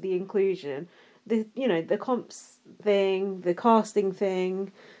half-assed the inclusion. The comps thing, the casting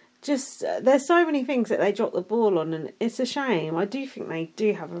thing. Just there's so many things that they dropped the ball on, and it's a shame. I do think they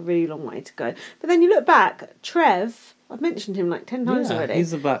do have a really long way to go. But then you look back, Trev. I've mentioned him like 10 times already.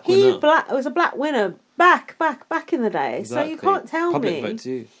 He's a black winner. He was a black winner back in the day. Exactly. So you can't tell Public me. vote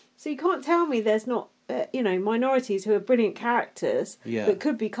too. So you can't tell me there's not minorities who are brilliant characters that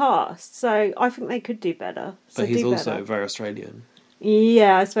could be cast. So I think they could do better. So but he's do also better. very Australian.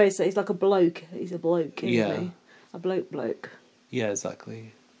 Yeah, I suppose so. He's like a bloke. He's a bloke, isn't he? A bloke. Yeah,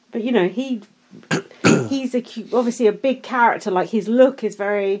 exactly. But he's obviously a big character. Like his look is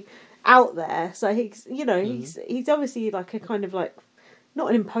very out there. So he's he's obviously like a kind of like not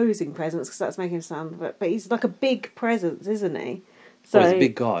an imposing presence because that's making him sound, but he's like a big presence, isn't he? So he's a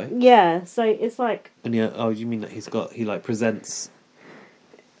big guy. Yeah. So it's like. And you mean that he like presents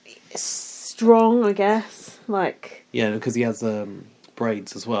strong, I guess. Like. Yeah, because he has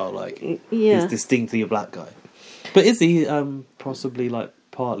braids as well. Like yeah. he's distinctly a black guy. But is he possibly like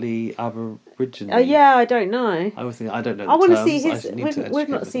partly Aboriginal? Yeah, I don't know. I always think I don't know. I want to terms. see his. We've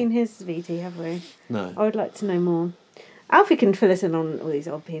not myself. seen his VT, have we? No. I would like to know more. Alfie can fill us in on all these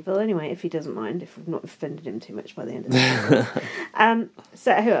old people anyway, if he doesn't mind. If we've not offended him too much by the end of the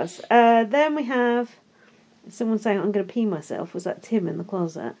So who else? Then we have someone saying, "I'm going to pee myself." Was that Tim in the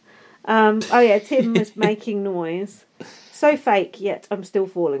closet? Tim was making noise. So fake, yet I'm still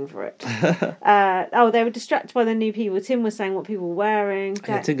falling for it. They were distracted by the new people. Tim was saying what people were wearing.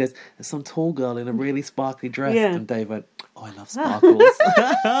 Yeah, Tim goes, "There's some tall girl in a really sparkly dress," Yeah. and Dave went, "Oh, I love sparkles."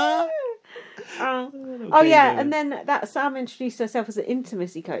 And then that Sam introduced herself as an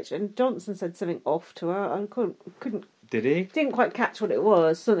intimacy coach, and Johnson said something off to her. I couldn't. Did he? Didn't quite catch what it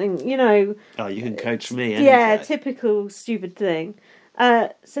was. Something, Oh, you can coach me. Yeah, anytime. typical stupid thing.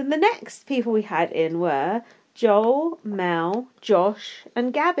 So the next people we had in were Joel, Mel, Josh,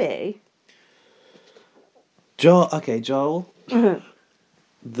 and Gabby. Joel. Uh-huh.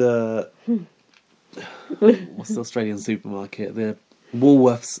 What's the Australian supermarket? The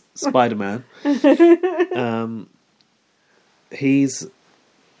Woolworths Spider-Man. He's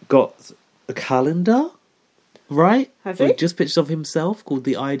got a calendar, right? Has Or he? just pictures of himself called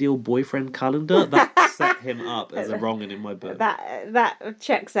the Ideal Boyfriend Calendar. That set him up as a wrong in my book. That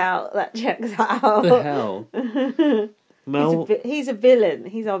checks out. That checks out. What the hell? Mel, He's a villain.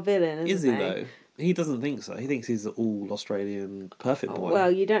 He's our villain, is isn't he though? He doesn't think so. He thinks he's an all Australian perfect boy. Well,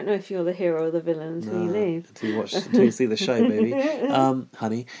 you don't know if you're the hero or the villain until you leave. Until you see the show, baby.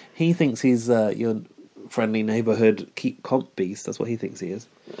 Honey, he thinks he's your friendly neighbourhood comp beast. That's what he thinks he is.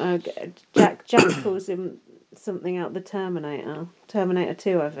 Jack calls him something out the Terminator. Terminator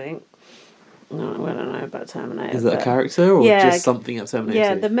 2, I think. No, I don't know about Terminator. Is that a character or just something at Terminator?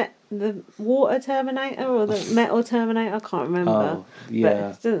 Yeah, the water Terminator or the metal Terminator. I can't remember. Oh, yeah. But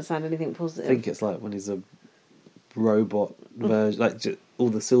it doesn't sound anything positive. I think it's like when he's a robot version, like all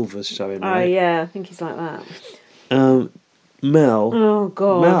the silver's showing. Oh Right? yeah, I think he's like that. Mel. Oh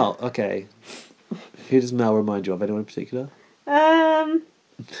god. Mel. Okay. Who does Mel remind you of? Anyone in particular?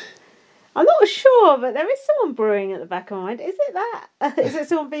 I'm not sure, but there is someone brewing at the back of my mind. Is it that? Is it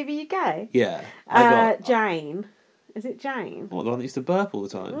someone BBUK? Yeah. Jane. Is it Jane? What, the one that used to burp all the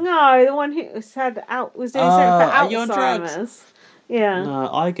time? No, the one who was doing something for are you on drugs? Alzheimer's. Yeah.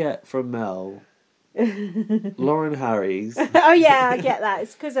 No, I get from Mel. Lauren Harries Oh yeah, I get that.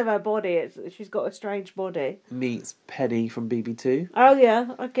 It's because of her body. She's got a strange body. meets Penny from BB2. Oh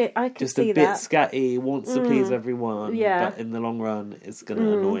yeah, I can Just see a bit that. scatty, wants to please everyone, Yeah. but in the long run, it's going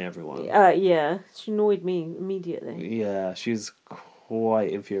to annoy everyone. Yeah, she annoyed me immediately. Yeah, she's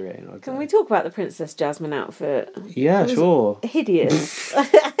quite infuriating. I'd Can say. we talk about the Princess Jasmine outfit? Yeah, sure. Hideous.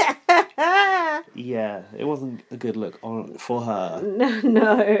 Yeah, it wasn't a good look for her.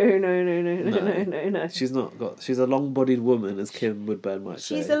 No. She's not got. She's a long-bodied woman, as Kim Woodburn might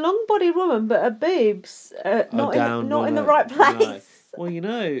say. She's a long-bodied woman, but her boobs not in the right place. No. Well, you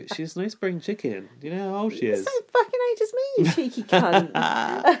know, she's no spring chicken. You know how old she is. Same fucking age as me, you cheeky cunt.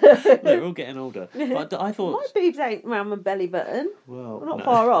 Look, we're all getting older. But I thought My boobs ain't round my belly button. Well, Not no,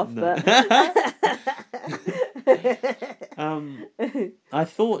 far off, no. but I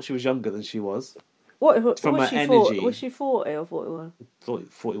thought she was younger than she was. what From was her she energy. Was she 40 or 41?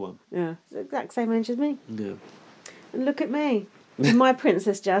 41. Yeah, it's the exact same age as me. Yeah. And look at me, in my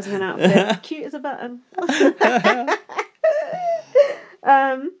Princess Jasmine outfit, cute as a button.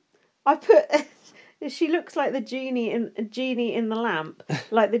 I put. She looks like the genie in the lamp.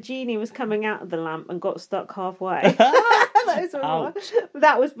 Like the genie was coming out of the lamp and got stuck halfway.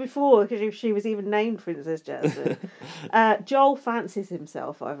 That was before, because she was even named Princess Jasmine. Joel fancies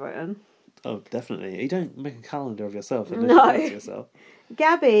himself, I've written. Oh, definitely. You don't make a calendar of yourself unless No. you fancy yourself.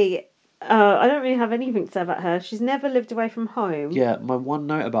 Gabby, I don't really have anything to say about her. She's never lived away from home. Yeah, my one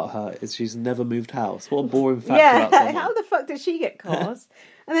note about her is she's never moved house. What a boring fact Yeah, about someone. how the fuck did she get cast?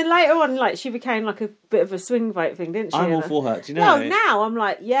 And then later on, like, she became like a bit of a swing vote thing, didn't she? I'm all for her. Do you know? No, now I'm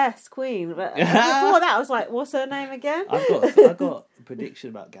like, yes, Queen. But before that, I was like, what's her name again? I've got a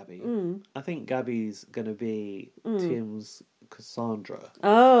prediction about Gabby. I think Gabby's going to be Tim's Cassandra.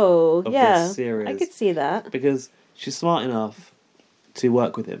 Oh, of yeah. this series. I could see that. Because she's smart enough to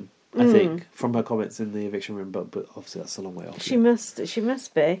work with him, I think, from her comments in the eviction room, but obviously that's a long way off. She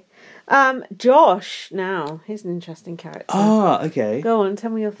must be. Josh, now, he's an interesting character. Ah, okay. Go on,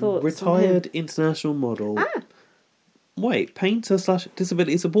 tell me your thoughts. Retired international model. Wait, painter /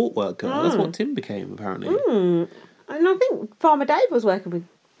 disability support worker. That's what Tim became, apparently. And I think Farmer Dave was working with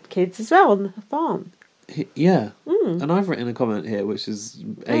kids as well on the farm. Yeah. And I've written a comment here which is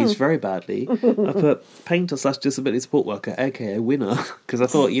aged very badly. I put painter / disability support worker, aka winner, because I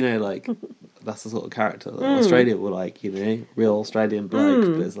thought, you know, like, that's the sort of character that Australia will like, you know, real Australian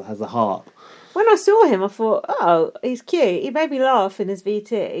bloke, but has a heart. When I saw him, I thought, oh, he's cute. He made me laugh in his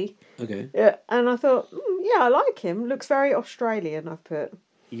VT. Okay. Yeah, and I thought, yeah, I like him. Looks very Australian, I've put.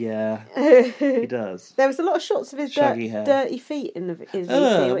 Yeah, he does. There was a lot of shots of his Shaggy hair. dirty feet in his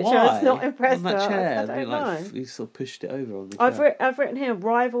VT, which I was not impressed on that with. chair? I don't know. He sort of pushed it over on the chair. I've written here,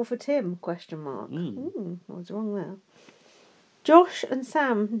 rival for Tim, ? I was wrong there. Josh and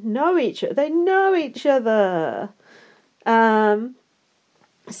Sam know each other. They know each other. Sam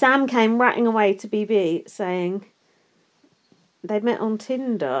came ratting away to BB saying they met on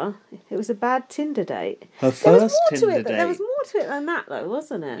Tinder. It was a bad Tinder date. Her first Tinder date. There was more to it than that, though,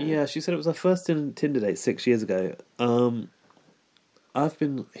 wasn't it? Yeah, she said it was her first Tinder date 6 years ago. I've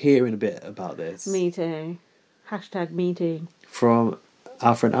been hearing a bit about this. Me too. # me too. From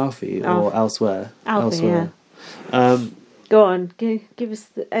our friend Alfie or elsewhere. Alfie, elsewhere. yeah. Go on, give us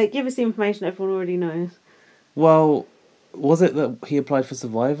the information everyone already knows. Well, was it that he applied for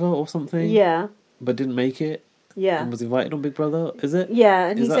Survivor or something? Yeah. But didn't make it? Yeah. And was invited on Big Brother, is it? Yeah,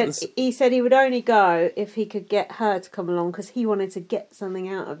 and Is he said he would only go if he could get her to come along because he wanted to get something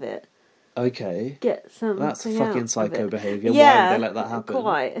out of it. Okay. Get something That's out fucking of psycho it. behaviour. Yeah, why would they let that happen?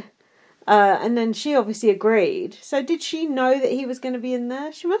 Quite. And then she obviously agreed. So did she know that he was going to be in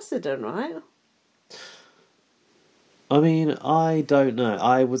there? She must have done, right? I mean, I don't know.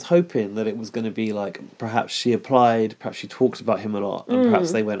 I was hoping that it was going to be like, perhaps she applied, perhaps she talked about him a lot, and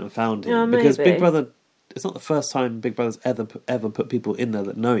perhaps they went and found him. Yeah, because maybe. Big Brother, it's not the first time Big Brother's ever put people in there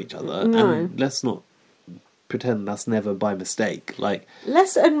that know each other. No. And let's not pretend that's never by mistake. Like,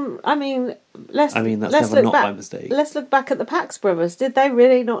 Let's that's never look not back, by mistake. Let's look back at the Pax brothers. Did they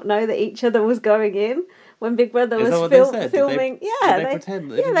really not know that each other was going in when Big Brother Is was that what they said? filming? Did they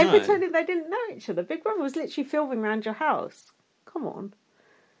pretend that they didn't they know? pretended they didn't know each other. Big Brother was literally filming around your house. Come on.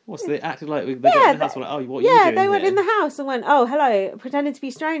 What, so they acted like they got in the house and were like, oh, what are you doing they went here? in the house and went, oh, hello, pretending to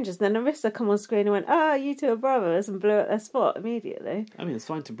be strangers. And then Arissa come on screen and went, oh, you two are brothers, and blew up their spot immediately. I mean, it's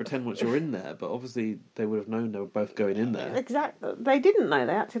fine to pretend once you're in there, but obviously they would have known they were both going in there. Exactly. They didn't know.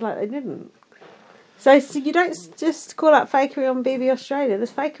 They acted like they didn't. So you don't just call out fakery on BB Australia.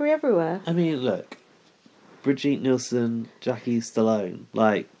 There's fakery everywhere. I mean, look, Brigitte Nielsen, Jackie Stallone,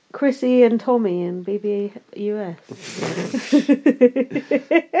 like... Chrissy and Tommy in BB US.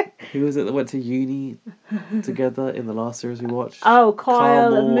 Who was it that went to uni together in the last series we watched? Oh,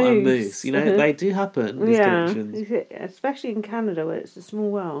 Kyle and Moore Moose. You know, they do happen, these connections. Especially in Canada where it's a small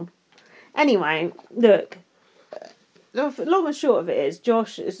world. Anyway, look, long and short of it is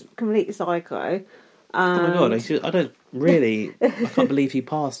Josh is completely psycho. Oh my god, I don't really, I can't believe he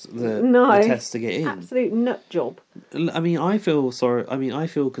passed the test to get in. Absolute nut job. I mean, I feel sorry. I mean, I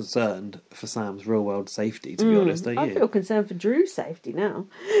feel concerned for Sam's real world safety. To be honest, don't you? I feel concerned for Drew's safety now.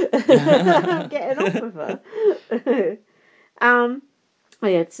 Getting off with her. Oh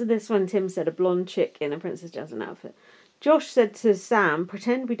yeah, so this one Tim said a blonde chick in a Princess Jasmine outfit. Josh said to Sam,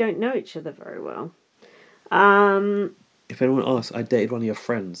 pretend we don't know each other very well. If anyone asks, I dated one of your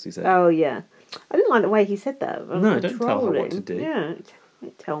friends, he said. Oh yeah. I didn't like the way he said that. No, don't tell her what to do. Yeah,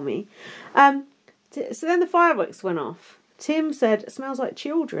 don't tell me. So then the fireworks went off. Tim said, it smells like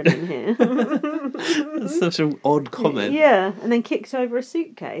children in here. That's such an odd comment. Yeah, and then kicked over a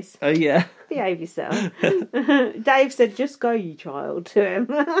suitcase. Oh, yeah. Behave yourself. Dave said, just go, you child, to him.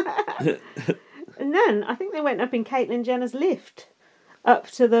 And then I think they went up in Caitlyn Jenner's lift. Up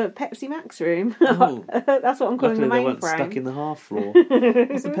to the Pepsi Max room. Oh. That's what I'm calling the Luckily they mainframe. weren't stuck in the half floor.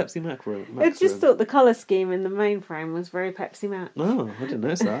 What's the Pepsi Max room? I just thought the colour scheme in the mainframe was very Pepsi Max. Oh, I didn't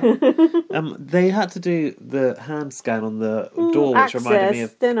notice that. They had to do the hand scan on the door, which reminded me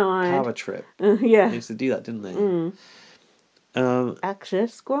of denied. Power Trip. Yeah. They used to do that, didn't they?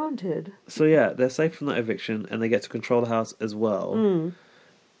 Access granted. So yeah, they're safe from that eviction and they get to control the house as well.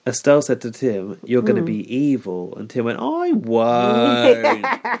 Estelle said to Tim, you're going to be evil. And Tim went, I won't.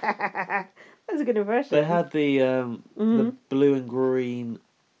 That's a good impression. They had the blue and green,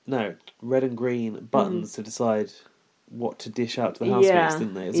 no, red and green buttons to decide what to dish out to the housemates,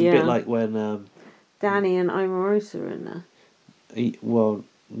 didn't they? It's a bit like when... Danny and Omarosa are in there. Well,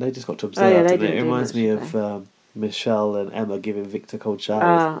 they just got to observe, didn't it? It reminds me much, of Michelle and Emma giving Victor cold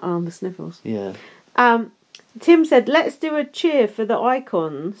showers. The sniffles. Yeah. Tim said, let's do a cheer for the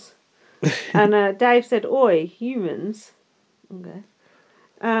icons. And Dave said, oi, humans. Okay.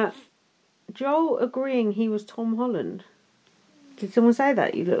 Joel agreeing he was Tom Holland. Did someone say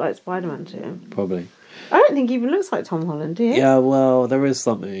that? You look like Spider-Man to him. Probably. I don't think he even looks like Tom Holland, do you? Yeah, well, there is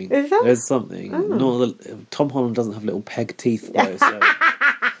something. Is there? There's something. Tom Holland doesn't have little peg teeth, though, so...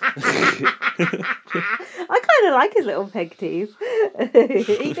 I kind of like his little peg teeth.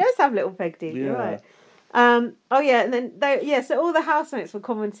 He does have little peg teeth, you're right. And then so all the housemates were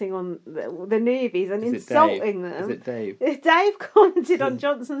commenting on the newbies and insulting them. Is it Dave? Dave commented on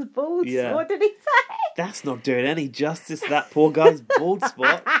Johnson's bald spot. What did he say? That's not doing any justice to that poor guy's bald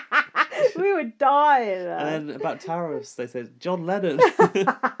spot. We were dying. And then about tariffs, they said John Lennon.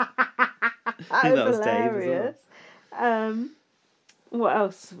 That was Dave as well. What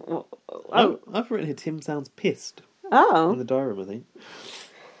else? I've written here Tim sounds pissed. Oh. In the diary room, I think.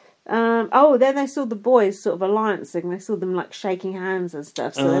 Then they saw the boys sort of alliancing. They saw them like shaking hands and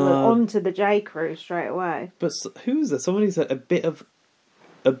stuff. So they were on to the J crew straight away. But who is there? Somebody said a bit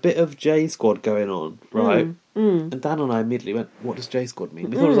of J Squad going on, right? And Dan and I immediately went, "What does J Squad mean?"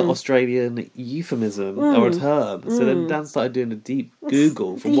 We thought it was an Australian euphemism or a term. So then Dan started doing a deep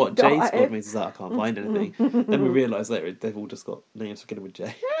Google for what J Squad means. He's like, I can't find anything. Then we realised later they've all just got names beginning with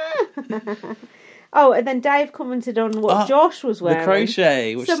J. And then Dave commented on what Josh was wearing. The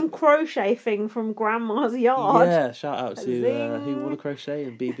crochet. Some crochet thing from Grandma's yard. Yeah, shout out to who won a crochet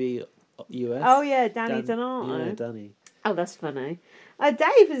in BB US. Oh yeah, Danny Donato. Yeah, Danny. Oh, that's funny.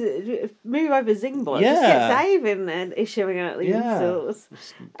 Dave is move over Zingbot. Yeah. Just get Dave in there issuing out the insults.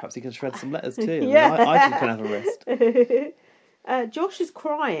 Perhaps he can shred some letters too. Yeah. I can have a rest. Josh is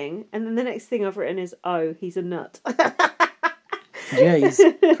crying, and then the next thing I've written is, "Oh, he's a nut." Yeah, he's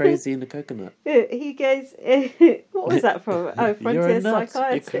crazy in the coconut. He goes, what was that from? Oh, Frontier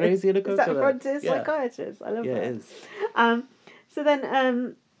Psychiatrist. You're crazy in a coconut. Is that Frontier Psychiatrist? I love that. Yeah, it is. So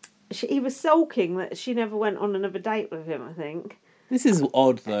then he was sulking that she never went on another date with him, I think. This is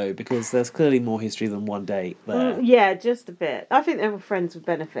odd, though, because there's clearly more history than one date there. Yeah, just a bit. I think they were friends with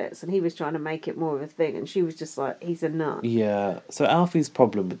benefits, and he was trying to make it more of a thing, and she was just like, he's a nut. Yeah. So Alfie's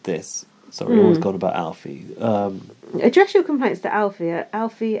problem with this... Sorry, always gone about Alfie. Address your complaints to Alfie at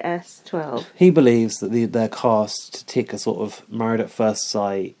Alfie S12. He believes that they're cast to tick a sort of Married at First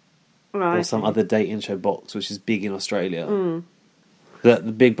Sight or some other dating show box, which is big in Australia. That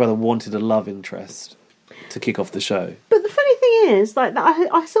the Big Brother wanted a love interest to kick off the show. But the funny thing is, like,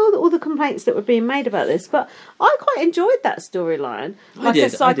 I saw all the complaints that were being made about this, but I quite enjoyed that storyline. Like a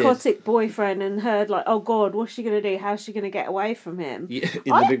psychotic boyfriend and heard, like, oh God, what's she going to do? How's she going to get away from him? Yeah,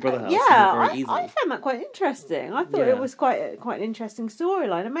 in the Big Brother house. Yeah, I found that quite interesting. I thought it was quite an interesting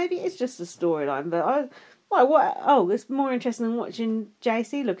storyline, and maybe it's just a storyline, but it's more interesting than watching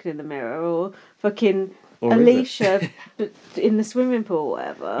JC looking in the mirror or fucking Alicia in the swimming pool or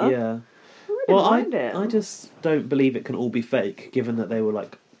whatever. Yeah. I just don't believe it can all be fake, given that they were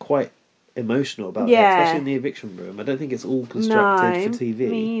like quite emotional about it, especially in the eviction room. I don't think it's all constructed for TV.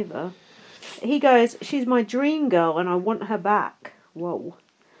 Me either. he goes, she's my dream girl and I want her back. Whoa.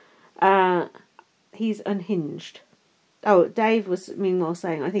 He's unhinged. Oh, Dave was meanwhile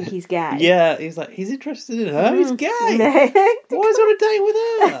saying, I think he's gay. Yeah, he's like, he's interested in her? He's gay? Why is he on a date with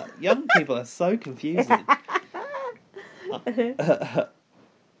her? Young people are so confusing.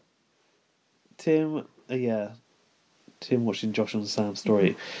 Tim watching Josh and Sam's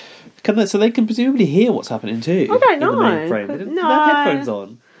story. So they can presumably hear what's happening too. I don't know. In the main frame. They didn't have headphones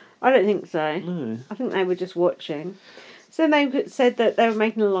on. I don't think so. No. I think they were just watching. So they said that they were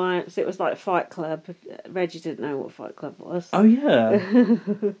making an alliance. It was like Fight Club. Reggie didn't know what Fight Club was. Oh, yeah.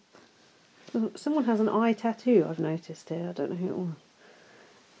 Someone has an eye tattoo, I've noticed here. I don't know who it was.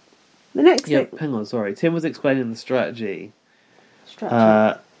 The next thing... hang on, sorry. Tim was explaining the strategy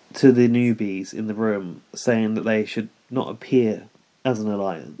to the newbies in the room, saying that they should not appear as an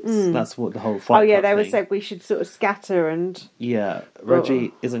alliance. That's what the whole Fight Club they were thing. saying we should sort of scatter and... Yeah,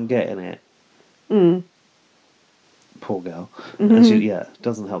 Reggie isn't getting it. Poor girl. And she,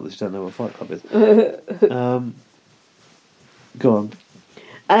 doesn't help that she doesn't know what Fight Club is. Go on.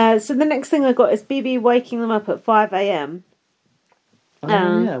 So the next thing I got is BB waking them up at 5 a.m.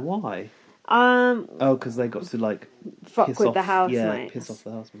 Why? Because they got to like fuck piss with off, the housemates. piss off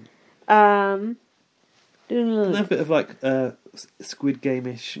the housemates. They had a bit of like Squid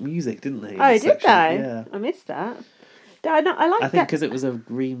Game-ish music, didn't they? Oh, did they? Yeah. I missed that. I like that. I think because it was a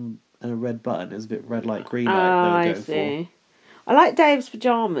green and a red button, it was a bit red light, green light. I see. I like Dave's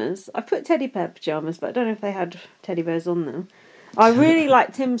pyjamas. I put teddy bear pyjamas, but I don't know if they had teddy bears on them. I really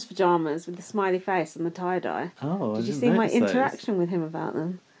like Tim's pyjamas with the smiley face and the tie-dye. Oh, Did you see my interaction with him about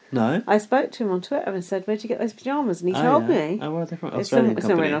them? No. I spoke to him on Twitter and said, where'd you get those pyjamas? And he told me. Oh, well, they're from It's Australian company.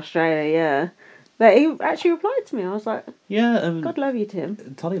 somewhere in Australia, yeah. But he actually replied to me. I was like, yeah, God love you,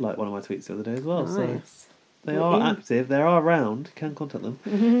 Tim. Tully liked one of my tweets the other day as well. Nice. So they are active. They are around. You can contact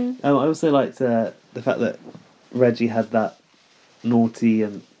them. I also liked the fact that Reggie had that naughty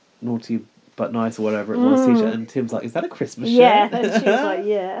but nice or whatever it was t-shirt, and Tim's like, is that a Christmas shirt? Yeah, and she was like,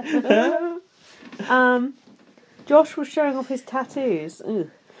 yeah. Josh was showing off his tattoos.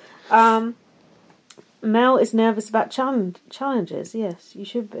 Mel is nervous about challenges. Yes, you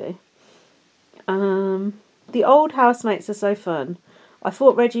should be. The old housemates are so fun. I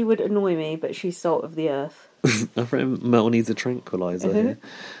thought Reggie would annoy me, but she's salt of the earth. I think Mel needs a tranquilizer here.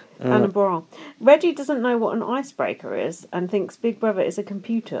 And a bra. Reggie doesn't know what an icebreaker is and thinks Big Brother is a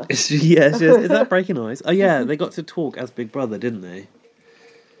computer. Yes. Is that breaking ice? Oh yeah, they got to talk as Big Brother, didn't they?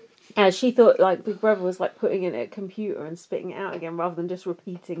 She thought like Big Brother was like putting in a computer and spitting it out again rather than just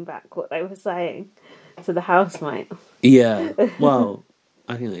repeating back what they were saying to the housemate. Yeah. Well,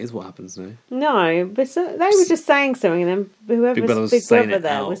 I think that is what happens now. No, but they were just saying something and then whoever's Big Brother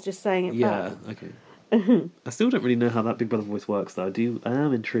there was just saying it back. Yeah, okay. I still don't really know how that Big Brother voice works, though. I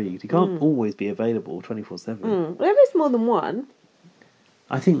am intrigued. He can't always be available 24/7. There is more than one.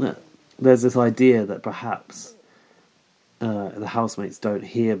 I think that there's this idea that perhaps the housemates don't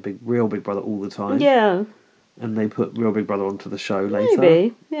hear Real Big Brother all the time. Yeah. And they put Real Big Brother onto the show later.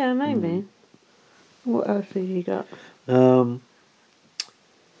 Maybe. Yeah, maybe. What else have you got?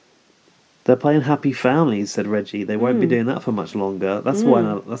 They're playing Happy Families, said Reggie. They won't be doing that for much longer. That's why.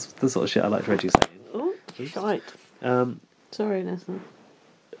 That's the sort of shit I liked Reggie saying. Oh, shite. Sorry, Nathan.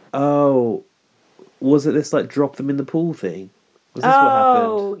 Oh, was it this like drop them in the pool thing? Was this what happened?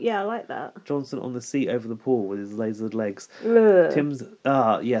 Oh, yeah, I like that. Johnson on the seat over the pool with his lasered legs. Ugh. Tim's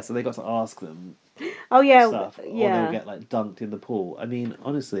so they got to ask them. Oh yeah, stuff, yeah. Or they'll get like dunked in the pool. I mean,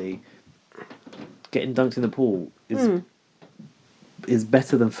 honestly, getting dunked in the pool is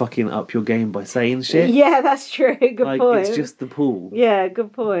better than fucking up your game by saying shit. Yeah, that's true. Good point. It's just the pool. Yeah,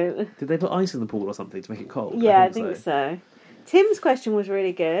 good point. Did they put ice in the pool or something to make it cold? Yeah, I think so. Tim's question was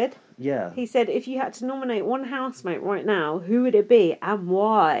really good. Yeah. He said, if you had to nominate one housemate right now, who would it be and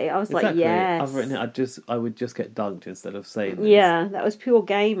why? I was like, yes. I've written it. I would just get dunked instead of saying this. Yeah, that was pure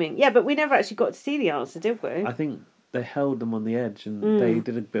gaming. Yeah, but we never actually got to see the answer, did we? I think they held them on the edge and they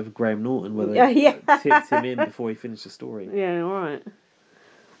did a bit of a Graham Norton where they tipped him in before he finished the story. Yeah, all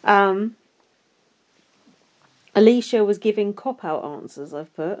right. Alicia was giving cop-out answers,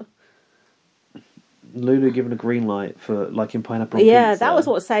 I've put. Lulu given a green light for liking pineapple on Yeah, pizza. that was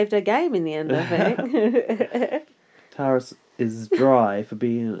what saved her game in the end, I think. Taras is dry for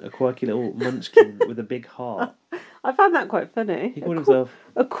being a quirky little munchkin with a big heart. I found that quite funny. He called himself...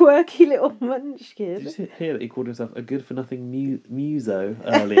 A quirky little munchkin. Did you hear that he called himself a good-for-nothing muso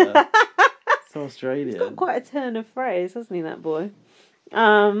earlier? So Australian. He's got quite a turn of phrase, hasn't he, that boy?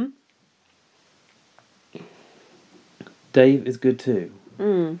 Dave is good too.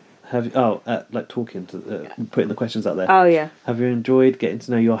 talking to putting the questions out there. Oh yeah. Have you enjoyed getting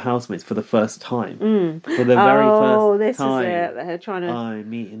to know your housemates for the first time? For the very first this time. is it. They're trying to. I'm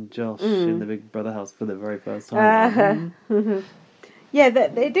meeting Josh in the Big Brother house for the very first time. Yeah,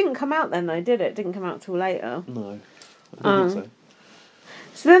 it didn't come out then though, did it? It didn't come out till later. No, I don't think so.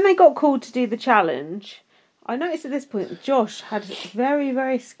 So then they got called to do the challenge. I noticed at this point Josh had very,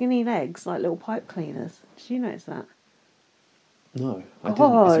 very skinny legs, like little pipe cleaners. Did you notice that? No, I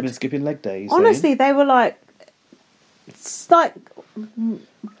didn't. Has he been skipping leg day? Honestly, they were like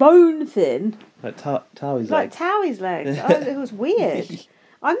bone thin. Like Towie's Like legs. Towie's legs. It was weird.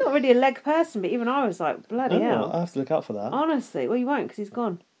 I'm not really a leg person, but even I was like, bloody hell. I have to look out for that. Honestly, well, you won't because he's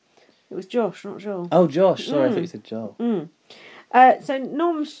gone. It was Josh, not Joel. Oh, Josh. Sorry, I thought you said Joel. So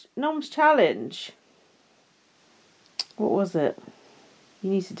Norm's challenge. What was it? You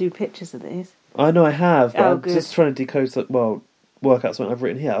need to do pictures of these. I know I have, but I'm good. just trying to decode. Work out something I've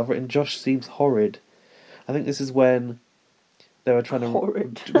written here. I've written Josh seems horrid. I think this is when they were trying to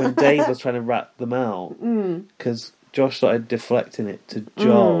when Dave was trying to rat them out because Josh started deflecting it to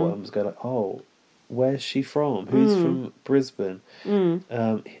Joel and was going like, "Oh, where's she from? Who's from Brisbane?"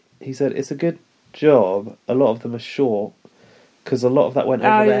 He said it's a good job. A lot of them are short because a lot of that went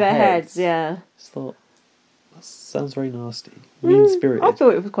over their heads. Yeah. Just thought that sounds very nasty, mean spirited. I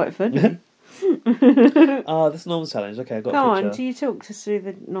thought it was quite funny. This Norm's challenge. Okay, I got Come a picture. on, do you talk us through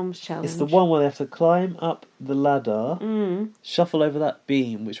the Norm's challenge? It's the one where they have to climb up the ladder, shuffle over that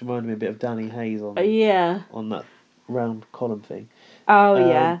beam, which reminded me a bit of Danny Hayes on that round column thing. Oh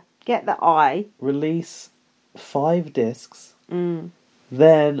yeah, get the eye. Release 5 discs,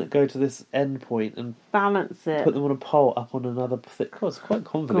 then go to this end point and balance it. Put them on a pole up on another. God, it's quite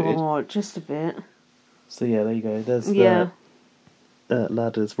convoluted. God, just a bit. So yeah, there you go. There's the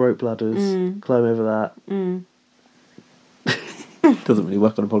ladders, rope ladders. Climb over that. Doesn't really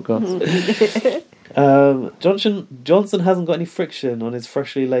work on a podcast. Johnson hasn't got any friction on his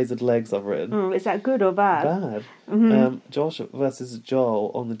freshly lasered legs, I've written. Is that good or bad? Bad. Josh versus Joel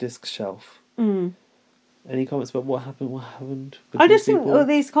on the disc shelf. Any comments about what happened? I just think all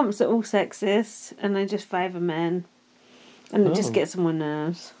these comments are all sexist and they just favour men. And it just gets on my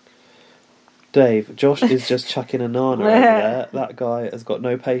nerves. Dave, Josh is just chucking a nana over there. That guy has got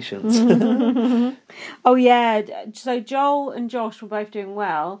no patience. Oh yeah, so Joel and Josh were both doing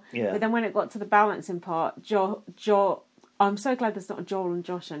well. Yeah. But then when it got to the balancing part, I'm so glad there's not a Joel and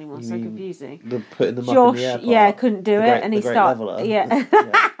Josh anymore. It's so confusing. Putting them Josh, up in the air part. couldn't do it, and he started.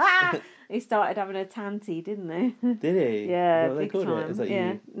 Yeah. He started having a tanty, didn't he? Did he? Yeah, what big they called time. it? Is that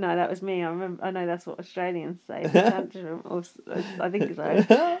yeah, you? no, that was me. I remember. I know that's what Australians say. Tantrum, I think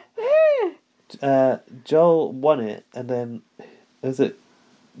so. Joel won it, and then was it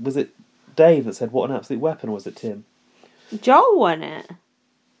Dave that said what an absolute weapon, or was it Tim? Joel won it.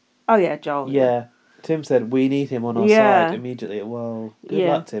 Oh yeah, Joel. Yeah. Tim said we need him on our side immediately. Well, good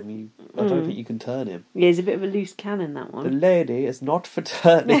luck, Tim. I don't think you can turn him. Yeah, he's a bit of a loose cannon, that one. The lady is not for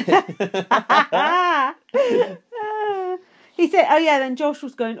turning. He said, "Oh yeah." Then Josh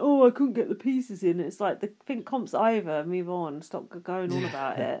was going, "Oh, I couldn't get the pieces in." It's like the comp's over. Move on. Stop going on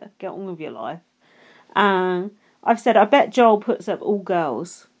about it. Get on with your life. I've said, I bet Joel puts up all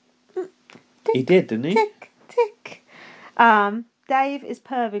girls. Tick, he did, didn't he? Tick, tick. Dave is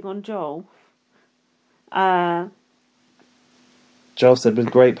perving on Joel. Joel said, with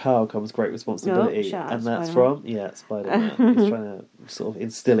great power comes great responsibility. Oh, and that's from, Spider-Man. He's trying to sort of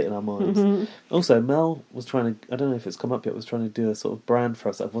instill it in our minds. Also, Mel was trying to, I don't know if it's come up yet, was trying to do a sort of brand for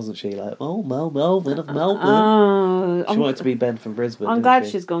herself, wasn't she? Like, Melvin of Melbourne. She wanted to be Ben from Brisbane. I'm glad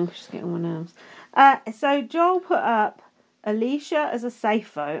she's gone because she's getting on my nerves. So Joel put up Alicia as a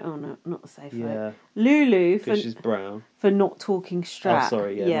safe vote. Oh no, not a safe vote. Lulu for she's brown. For not talking strap. Oh,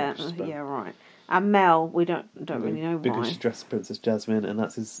 sorry, yeah, right. And Mel, we don't really know why. Because she dressed Princess Jasmine, and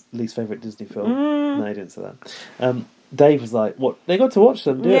that's his least favourite Disney film. No, he didn't say that. Dave was like, "What? They got to watch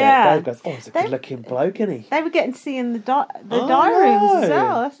them, do it?" Dave goes, "Oh, he's a good-looking bloke, isn't he?" They were getting to see in the diary rooms as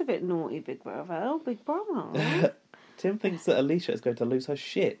well. That's a bit naughty, Big Brother. Oh, Big Brother. Tim thinks that Alicia is going to lose her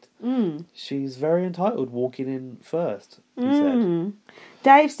shit. She's very entitled walking in first, he said.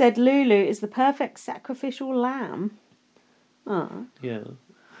 Dave said Lulu is the perfect sacrificial lamb. Oh. Yeah.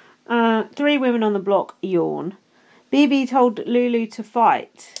 3 women on the block yawn. BB told Lulu to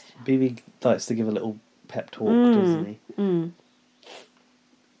fight. BB likes to give a little pep talk, doesn't he?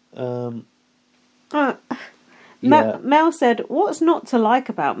 Mel said, "What's not to like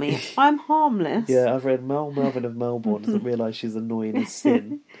about me? I'm harmless." Yeah, I've read Melvin of Melbourne doesn't realise she's annoying as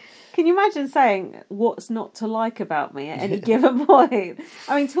sin. Can you imagine saying what's not to like about me at any given point?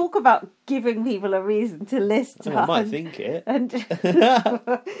 I mean, talk about giving people a reason to list. I might think it. And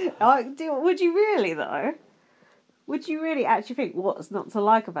would you really though? Would you really actually think what's not to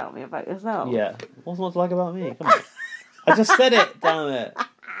like about me about yourself? Yeah. What's not to like about me? Come on. I just said it, damn it.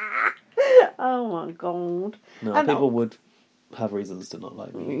 Oh my god. No, And people would have reasons to not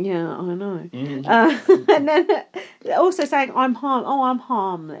like me. Yeah, I know. And then also saying I'm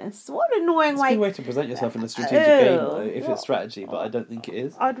harmless. What an annoying It's a way. good way to present yourself in a strategic game, though, if What? it's strategy, but I don't think it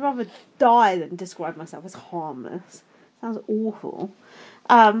is. I'd rather die than describe myself as harmless. Sounds awful.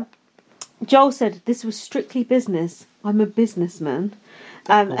 Joel said this was strictly business. I'm a businessman.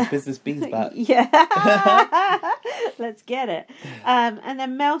 Business B's back. Yeah, let's get it. And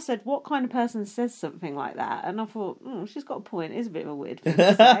then Mel said, "What kind of person says something like that?" And I thought, she's got a point. It's a bit of a weird thing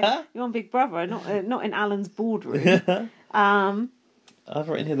to say. You're on Big Brother, not in Alan's boardroom. I've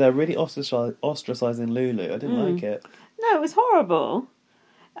written here they're really ostracising Lulu. I didn't like it. No, it was horrible.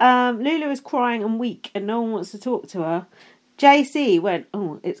 Lulu was crying and weak, and no one wants to talk to her. JC went,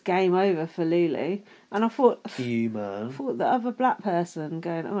 it's game over for Lulu. And I thought, You man. I thought the other black person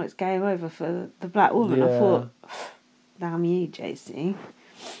going, it's game over for the black woman. Yeah. I thought, damn you, JC.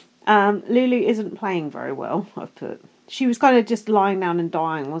 Lulu isn't playing very well, I've put. She was kind of just lying down and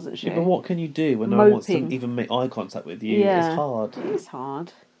dying, wasn't she? Yeah, but what can you do when no one wants to Moping. even make eye contact with you? Yeah. It's hard. It is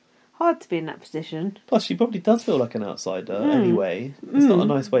hard. Hard to be in that position. Plus, she probably does feel like an outsider anyway. It's not a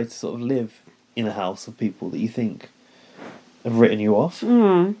nice way to sort of live in a house of people that you think have written you off.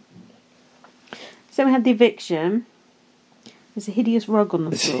 So we had the eviction. There's a hideous rug on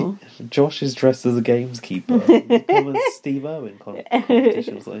the floor. Josh is dressed as a gameskeeper. Come as Steve Irwin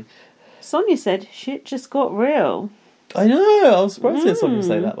competition or something. Sonia said, shit just got real. I know, I was surprised to hear Sonia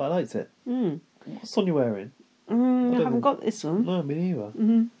say that, but I liked it. What's Sonia wearing? I haven't got this one. No, me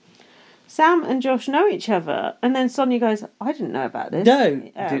neither. Sam and Josh know each other, and then Sonia goes, I didn't know about this.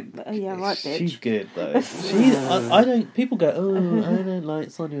 No, Yeah, right, bitch. She's good though. I don't. People go, I don't like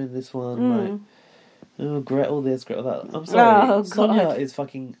Sonia in this one. Like, Gretel this, Gretel that. I'm sorry, Oh, Sonia God. is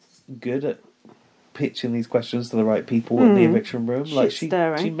fucking good at pitching these questions to the right people in the eviction room. Like she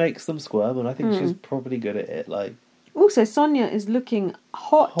Shit-stirring. makes them squirm, and I think she's probably good at it. Like Also, Sonia is looking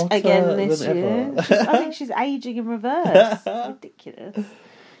hot Hotter again this than year. ever. I think she's aging in reverse. Ridiculous.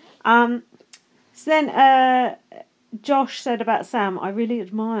 So then Josh said about Sam, I really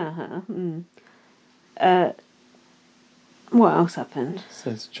admire her. What else happened?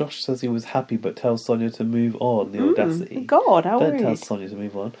 says, Josh says he was happy, but tells Sonia to move on. The audacity! God, how Don't rude. tell Sonia to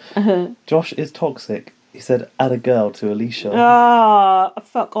move on. Josh is toxic. He said, "Add a girl to Alicia."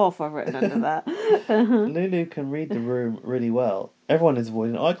 Fuck off, I've written under that. Lulu can read the room really well. Everyone is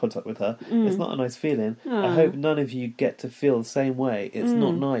avoiding eye contact with her. It's not a nice feeling. I hope none of you get to feel the same way. It's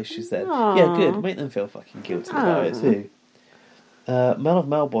not nice, she said. Yeah, good. Make them feel fucking guilty about it too. Mel of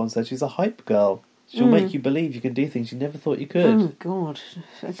Melbourne said she's a hype girl. She'll make you believe you can do things you never thought you could. Oh, God.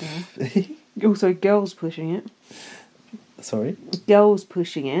 Okay. Also, girls pushing it. Sorry? Girls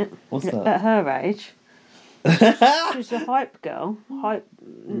pushing it. What's that? At her age. She's a hype girl. Hype.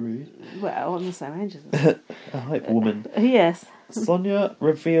 Rude. Well, I'm the same age as her. A hype woman. Yes. Sonia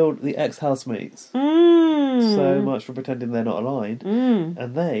revealed the ex-housemates. So much for pretending they're not aligned.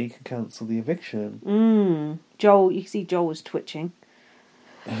 And they can cancel the eviction. Joel, you see Joel was twitching.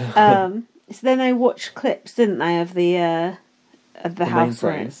 So then they watched clips, didn't they, of the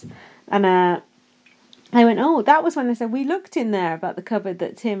housemates. And they went, that was when they said, we looked in there about the cupboard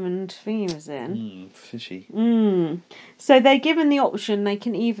that Tim and Thingy was in. Fishy. So they're given the option, they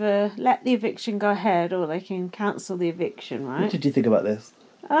can either let the eviction go ahead or they can cancel the eviction, right? What did you think about this?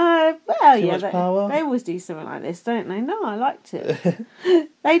 Well, Too yeah, much power? they always do something like this, don't they? No, I liked it.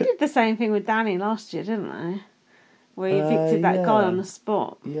 They did the same thing with Danny last year, didn't they? Where he evicted that guy on the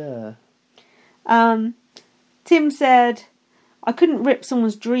spot. Yeah. Tim said, I couldn't rip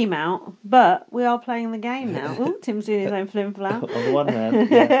someone's dream out, but we are playing the game now. Oh, Tim's doing his own flim-flam. On the one hand,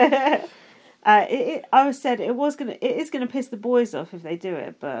 yeah. I said it is gonna piss the boys off if they do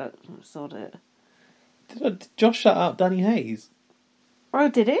it, but I sod it. Did Josh shout out Danny Hayes? Oh,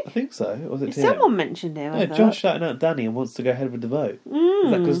 did he? I think so. Or was it Tim? Someone mentioned him. No, Josh shouting out Danny and wants to go ahead with the vote.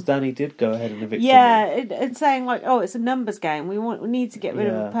 Is that because Danny did go ahead and evict someone? Yeah, and saying like, it's a numbers game. We need to get rid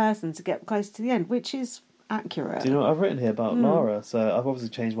of a person to get close to the end, which is accurate. Do you know what I've written here about Lara? So I've obviously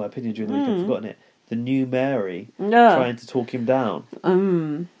changed my opinion during the week. I've forgotten it. The new Mary trying to talk him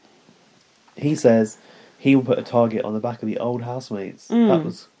down. He says he will put a target on the back of the old housemates. That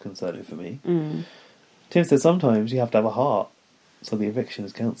was concerning for me. Tim says sometimes you have to have a heart, so the eviction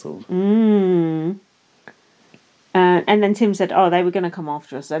is cancelled. And then Tim said, they were going to come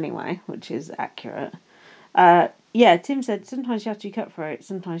after us anyway, which is accurate. Tim said, sometimes you have to be cutthroat,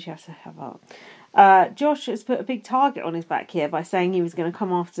 sometimes you have to have art. Josh has put a big target on his back here by saying he was going to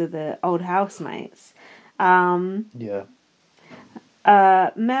come after the old housemates. Mel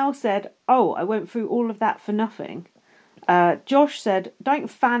said, I went through all of that for nothing. Josh said, don't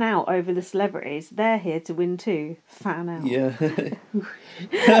fan out over the celebrities. They're here to win too. Fan out. Yeah.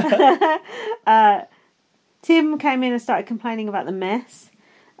 Tim came in and started complaining about the mess.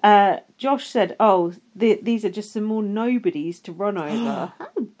 Josh said, these are just some more nobodies to run over. How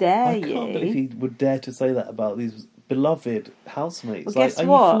dare you? I can't believe he would dare to say that about these beloved housemates. Well, guess are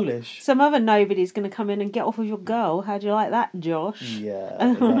what? You foolish? Some other nobody's going to come in and get off of your girl. How do you like that, Josh?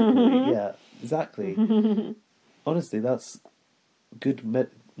 Yeah, exactly. Exactly. Honestly, that's good.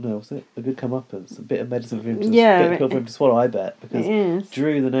 Was it a good comeuppance? A bit of medicine for him to, bit of pill for him to swallow, I bet. Because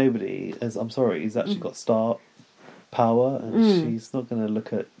Drew the nobody, he's actually got star power, and she's not going to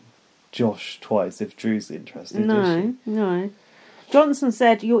look at Josh twice if Drew's interested. No. Johnson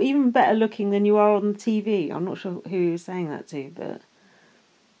said, "You're even better looking than you are on the TV." I'm not sure who he was saying that to, but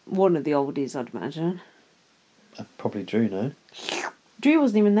one of the oldies, I'd imagine. Probably Drew, no? Drew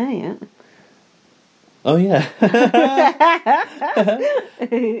wasn't even there yet. Oh, yeah.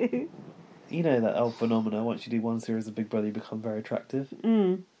 You know that old phenomena, once you do one series of Big Brother, you become very attractive?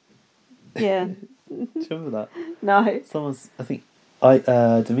 Yeah. Do you remember that? No. I think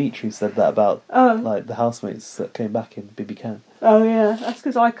Dimitri said that about like the housemates that came back in BB Can. Oh yeah, that's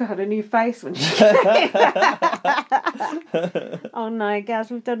because Aika had a new face when she Oh no,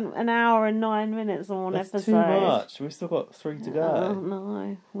 Gaz, we've done an hour and 9 minutes on one episode. That's too much. We've still got 3 to go. Oh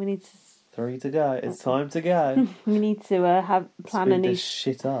no, we need to... 3 to go. It's time to go. We need to plan Speed a new... this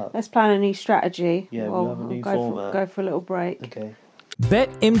shit up. Let's plan a new strategy. Yeah, we'll have a new format. Go for a little break. Okay.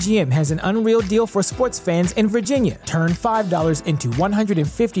 BetMGM has an unreal deal for sports fans in Virginia. Turn $5 into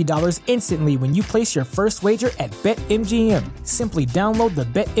 $150 instantly when you place your first wager at BetMGM. Simply download the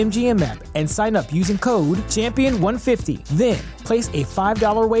BetMGM app and sign up using code Champion150. Then, place a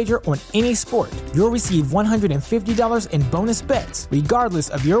 $5 wager on any sport. You'll receive $150 in bonus bets, regardless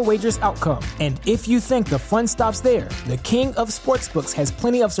of your wager's outcome. And if you think the fun stops there, the King of Sportsbooks has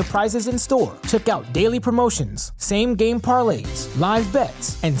plenty of surprises in store. Check out daily promotions, same-game parlays, live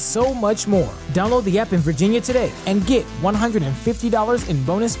bets, and so much more. Download the app in Virginia today and get $150 in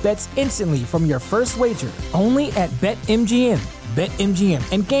bonus bets instantly from your first wager. Only at BetMGM.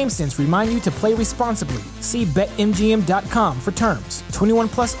 BetMGM and GameSense remind you to play responsibly. See BetMGM.com for terms. 21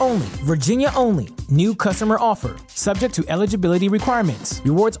 plus only. Virginia only. New customer offer. Subject to eligibility requirements.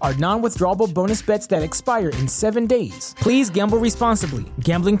 Rewards are non-withdrawable bonus bets that expire in 7 days. Please gamble responsibly.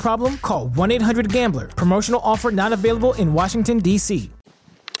 Gambling problem? Call 1-800-GAMBLER. Promotional offer not available in Washington, D.C.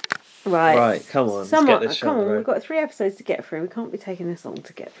 Right, come on. Let's get this come on. right. We've got 3 episodes to get through. We can't be taking this long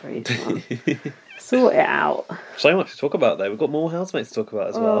to get through. Come on. Sort it out. So much to talk about, though. We've got more housemates to talk about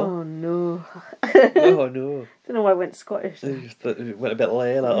as well. Oh, no. Oh, no. Don't know why I went Scottish. It went a bit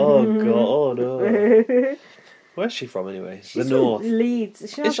late. Like, oh, God. Oh, no. Where's she from, anyway? She's the north. From Leeds.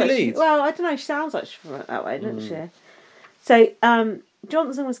 Is she Leeds? Well, I don't know. She sounds like she's from that way, doesn't she? So,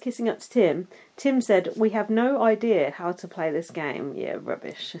 Johnson was kissing up to Tim. Tim said, "We have no idea how to play this game." Yeah,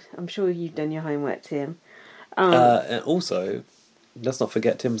 rubbish. I'm sure you've done your homework, Tim. And also, let's not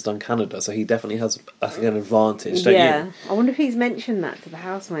forget Tim's done Canada, so he definitely has, I think, an advantage, don't you? I wonder if he's mentioned that to the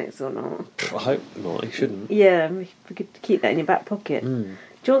housemates or not. I hope not, he shouldn't. Yeah, we could keep that in your back pocket.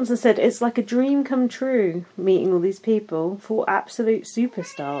 Johnson said, "It's like a dream come true, meeting all these people, 4 absolute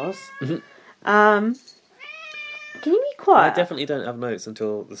superstars." Can you be quiet? I definitely don't have notes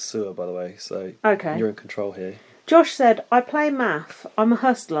until the sewer, by the way, so okay. You're in control here. Josh said, "I play math. I'm a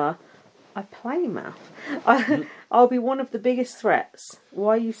hustler. I play math. I'll be one of the biggest threats." Why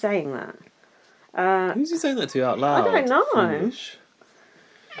are you saying that? Who's he saying that to out loud? I don't know. Foolish.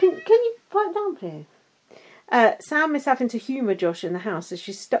 Can you pipe down, please? Sam is having to humour Josh in the house as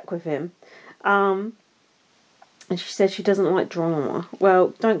she's stuck with him. And she said she doesn't like drama.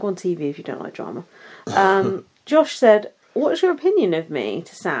 Well, don't go on TV if you don't like drama. Josh said, "What's your opinion of me?"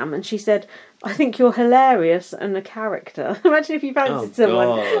 to Sam, and she said, "I think you're hilarious and a character." Imagine if you fancied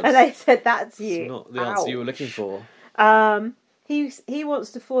someone and they said that's you. It's not the answer you were looking for. He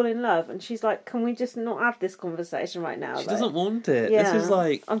wants to fall in love, and she's like, "Can we just not have this conversation right now?" She doesn't want it. Yeah. This is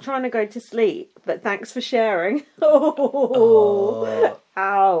like, "I'm trying to go to sleep, but thanks for sharing." Oh,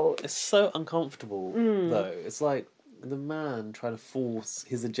 ouch! It's so uncomfortable, though. It's like the man trying to force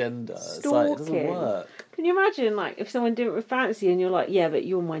his agenda. It's like, it doesn't work. Can you imagine, like, if someone didn't fancy you and you're like, "Yeah, but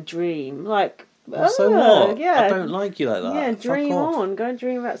you're my dream." Like, so what? Yeah, I don't like you like that. Yeah, Fuck dream off. on. Go and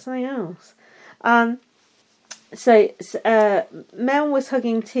dream about something else. Mel was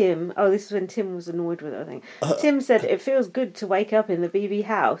hugging Tim. Oh, this is when Tim was annoyed with it, I think. Tim said, it feels good to wake up in the BB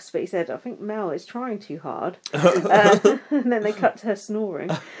house. But he said, I think Mel is trying too hard. And then they cut to her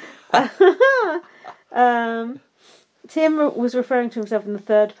snoring. Tim was referring to himself in the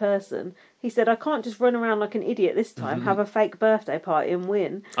third person. He said, I can't just run around like an idiot this time, have a fake birthday party and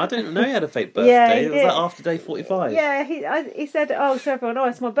win. I didn't know he had a fake birthday. Yeah, it was like after day 45. Yeah, he said, oh, to everyone,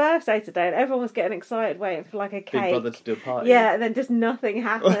 it's my birthday today. And everyone was getting excited, waiting for like a cake. Big Brother to do a party. Yeah, and then just nothing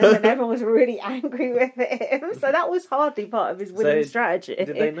happened, and everyone was really angry with him. So that was hardly part of his winning strategy.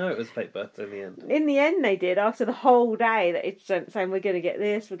 Did they know it was a fake birthday in the end? In the end, they did. After the whole day, that it's saying, we're going to get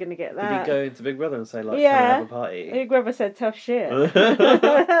this, we're going to get that. Did he go into Big Brother and say, like, can I have a party? Big Brother said tough shit.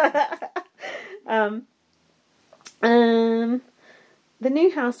 The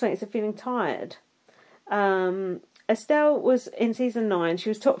new housemates are feeling tired. Estelle was in season 9. She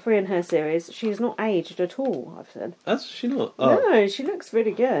was top 3 in her series. She has not aged at all, I've said. Has she not? Oh. No, she looks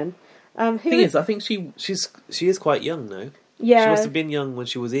really good. I think she is quite young now. Yeah. She must have been young when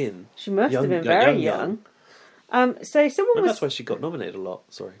she was in. She must have been very young. So someone was... That's why she got nominated a lot,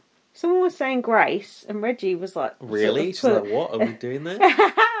 sorry. Someone was saying Grace, and Reggie was like... Really? She's like, what are we doing there?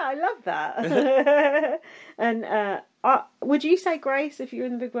 I love that. And would you say Grace if you were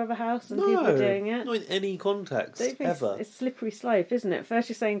in the Big Brother house and people were doing it? Not in any context, ever. It's slippery slope, isn't it? First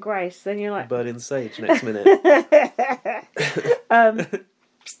you're saying Grace, then you're like... Burning sage next minute.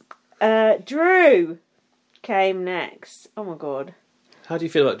 Drew came next. Oh my god. How do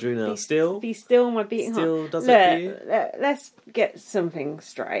you feel about Drew now? Be still my beating heart. Still does it for you? Let's get something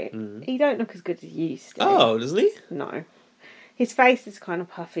straight. He don't look as good as he used to. Oh, doesn't he? No. His face is kind of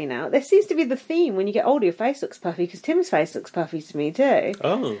puffy now. There seems to be the theme when you get older, your face looks puffy, because Tim's face looks puffy to me too.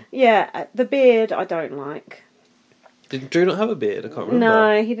 Oh. Yeah, the beard I don't like. Did Drew not have a beard? I can't remember.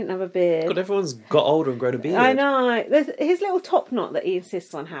 No, he didn't have a beard. God, everyone's got older and grown a beard. I know. There's his little top knot that he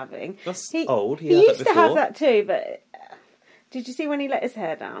insists on having. That's old. He used to have that too, but did you see when he let his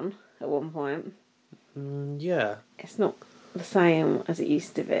hair down at one point? Yeah. It's not the same as it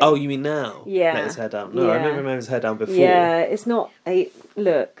used to be. Oh, you mean now? Yeah. Let his hair down. No, I remember his hair down before. Yeah, it's not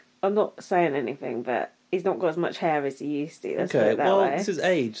look, I'm not saying anything, but he's not got as much hair as he used to. Let's put it that way. This is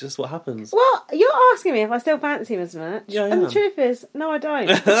age. That's what happens. Well, you're asking me if I still fancy him as much. Yeah, and the truth is, no, I don't.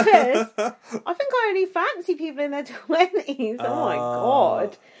 Because I think I only fancy people in their 20s. Oh my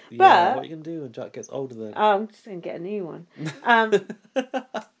god. Yeah, but what are you going to do when Jack gets older then? I'm just going to get a new one.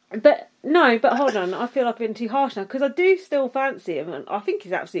 But hold on. I feel like I've been too harsh now because I do still fancy him, and I think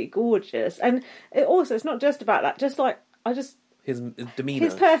he's absolutely gorgeous. And it's not just about that. Just like his demeanour,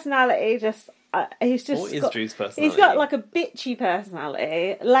 his personality. He's just. What is Drew's personality? He's got like a bitchy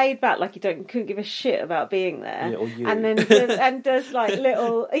personality, laid back, like he couldn't give a shit about being there. Yeah, or you. And then does like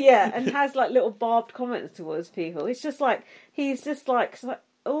little and has like little barbed comments towards people. It's just like he's just like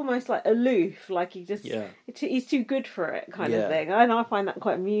almost like aloof, like he's too good for it kind of thing, and I find that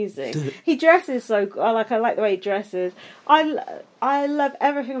quite amusing. He dresses I like the way he dresses. I love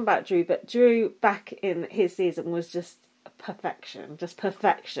everything about Drew, but Drew back in his season was just perfection.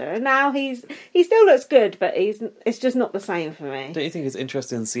 Now he still looks good, but it's just not the same for me. Don't you think it's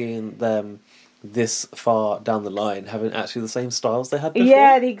interesting seeing them this far down the line having actually the same styles they had before?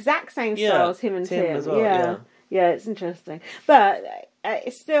 Yeah, the exact same styles, him and Tim as well. Yeah, it's interesting, but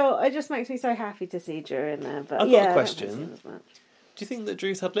it just makes me so happy to see Drew in there. But I've got a question. Do you think that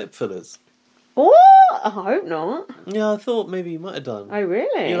Drew's had lip fillers? Oh, I hope not. Yeah, I thought maybe he might have done. Oh,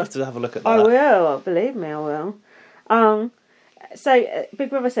 really? You'll have to have a look at that. I will. Believe me, I will. So Big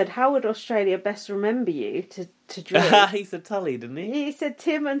Brother said, how would Australia best remember you to Drew? He said Tully, didn't he? He said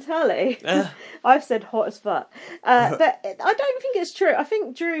Tim and Tully. I've said hot as fuck. But I don't think it's true. I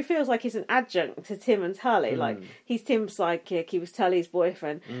think Drew feels like he's an adjunct to Tim and Tully. Like, he's Tim's sidekick, he was Tully's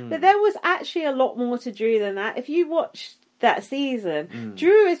boyfriend. But there was actually a lot more to Drew than that. If you watch that season,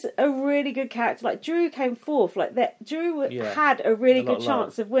 Drew is a really good character. Like, Drew came fourth. Like, that Drew had a really good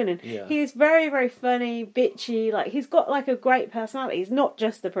chance of winning. He's very, very funny, bitchy. Like, he's got like a great personality. He's not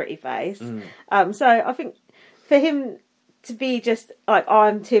just the pretty face. So I think for him to be just like,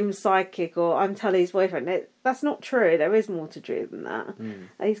 I'm Tim's sidekick or I'm Tully's boyfriend, that's not true. There is more to Drew than that.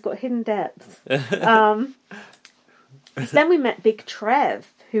 He's got hidden depth. So then we met Big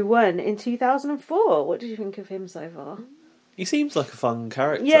Trev, who won in 2004. What did you think of him so far? He seems like a fun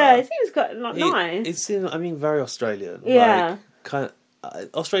character. Yeah, he seems nice. It seems, very Australian. Yeah. Like,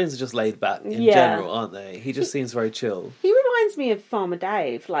 Australians are just laid back in general, aren't they? He just seems very chill. He reminds me of Farmer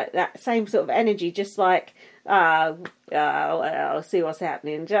Dave, like that same sort of energy, just like, I'll see what's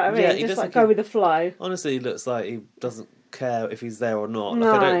happening. Do you know what I mean? Just like go with the flow. Honestly, he looks like he doesn't care if he's there or not. Like,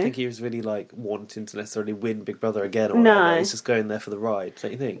 No. I don't think he was really like wanting to necessarily win Big Brother again or No. whatever. He's just going there for the ride,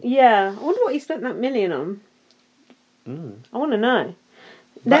 don't you think? Yeah, I wonder what he spent that million on. I want to know.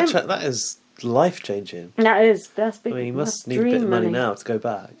 Then- That is life changing. That's big. I mean, he must that's need a bit dream of money now to go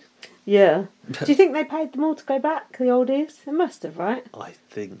back. Yeah. Do you think they paid them all to go back, the oldies? They must have, right? I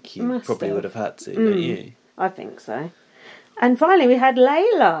think you Must probably have. would have had to, don't you? I think so. And finally, we had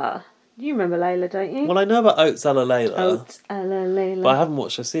Layla. You remember Layla, don't you? Well, I know about Oats a la Layla, Oats a la Layla. but I haven't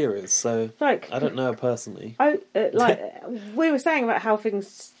watched her series, so Like, I don't know her personally. We were saying about how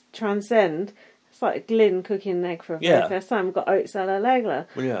things transcend. It's like Glyn cooking an egg for the Yeah. first time. We've got Oats a la Layla.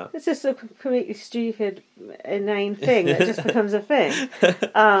 Well, yeah. It's just a completely stupid, inane thing that just becomes a thing.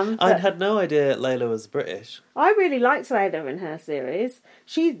 I had no idea Layla was British. I really liked Layla in her series.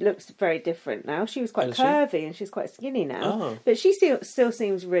 She looks very different now. She was quite Does she? curvy and she's quite skinny now. Oh. But she still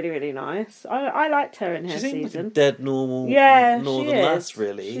seems really, really nice. I liked her in her She seemed season. like a dead normal Yeah, northern she is. lass,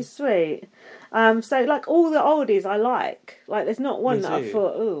 really. She's sweet. So, like, all the oldies I like. Like, there's not one Me that I too.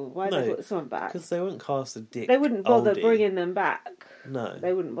 thought, oh, why No, they put someone back? Because they wouldn't cast a dick. They wouldn't bother oldie. bringing them back. No.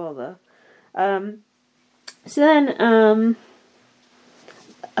 They wouldn't bother. So then,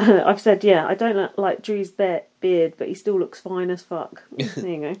 I've said, yeah, I don't like Drew's beard, but he still looks fine as fuck. There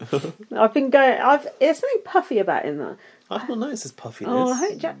you go. There's something puffy about him, though. I've not noticed his puffiness. Oh, I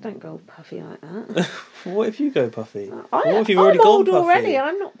hope Jack don't go puffy like that. What if you go puffy? What I'm if you've already old gone puffy? already.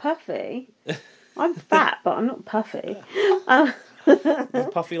 I'm not puffy. I'm fat, but I'm not puffy.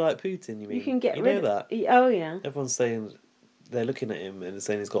 Puffy like Putin, you mean? You can get you rid know of that? Oh yeah. Everyone's saying they're looking at him and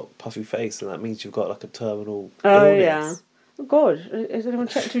saying he's got puffy face, and that means you've got like a terminal Oh illness. yeah. Oh God, has anyone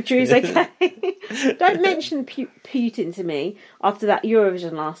checked if Drew's okay? Don't mention Putin to me after that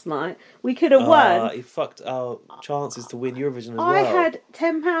Eurovision last night. We could have won. He fucked our chances to win Eurovision as I well. had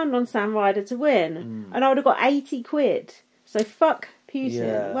 £10 on Sam Ryder to win, and I would have got 80 quid. So fuck Putin.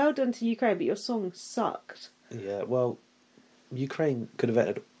 Yeah. Well done to Ukraine, but your song sucked. Yeah, well, Ukraine could have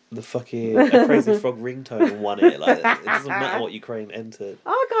entered the fucking a Crazy Frog ringtone and won it. Like, it doesn't matter what Ukraine entered.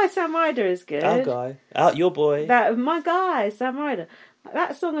 Our guy Sam Ryder is good. Our guy, your boy. My guy Sam Ryder.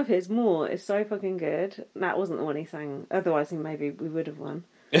 That song of his, More, is so fucking good. That wasn't the one he sang. Otherwise, maybe we would have won.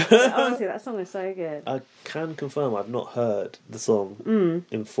 But honestly, that song is so good. I can confirm I've not heard the song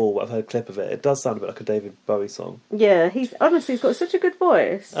in full, but I've heard a clip of it. It does sound a bit like a David Bowie song. Yeah, he's got such a good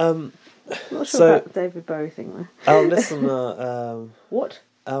voice. Not sure so- about the David Bowie thing though. Our listener, What?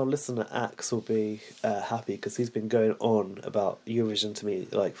 our listener Axe will be happy because he's been going on about Eurovision to me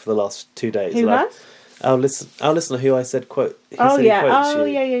like for the last 2 days. Who Like, has? Our listener, who I said quote. He Oh, said yeah. He quotes Oh,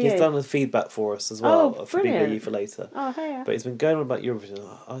 you. yeah, He's yeah. done the feedback for us as well Oh, for brilliant. BBU for later. Oh, hey. But he's been going on about Eurovision.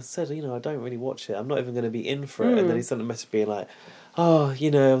 I said, I don't really watch it. I'm not even going to be in for it. And then he sent a message being like, oh,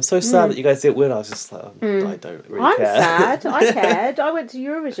 I'm so sad that you guys didn't win. I was just like, I don't really I'm care. sad. I cared. I went to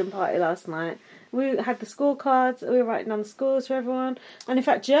Eurovision party last night. We had the scorecards. We were writing down the scores for everyone. And in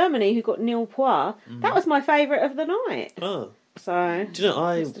fact, Germany, who got nil point, that was my favourite of the night. Oh. So, Do you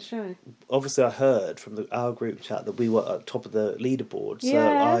know, just to show. obviously I heard from our group chat that we were at top of the leaderboard. So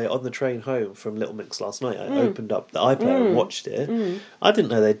Yeah. on the train home from Little Mix last night, I opened up the iPlayer and watched it. I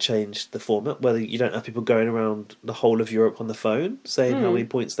didn't know they'd changed the format, whether you don't have people going around the whole of Europe on the phone saying how many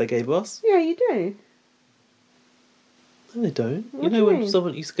points they gave us. Yeah, you do. No, they don't. What You do know, you when mean?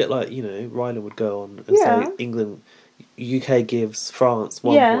 someone used to get like, Ryland would go on and Yeah. say England, UK gives France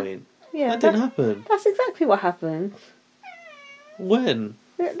 1 Yeah. point. Yeah, That didn't happen. that's exactly what happened. When?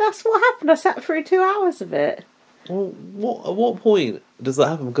 That's what happened. I sat through 2 hours of it. Well, at what point does that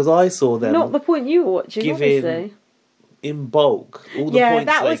happen? Because I saw them Not the point you were watching, giving obviously. in bulk all the Yeah, points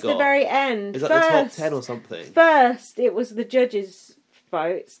that they was got. the very end. Is that the top 10 or something? First, it was the judges'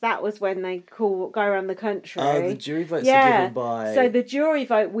 votes. That was when they go around the country. Oh, the jury votes are yeah. given by... So the jury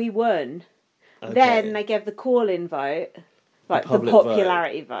vote, we won. Okay. Then they gave the call-in vote, like the public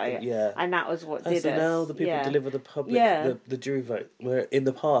popularity vote. Yeah. And that was what Oh, did so us. now the people yeah. deliver the public, Yeah. the jury vote. Where in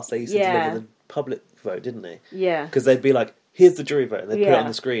the past they used to Yeah. deliver the public vote, didn't they? Yeah. Because they'd be like, here's the jury vote, and they'd put it Yeah. on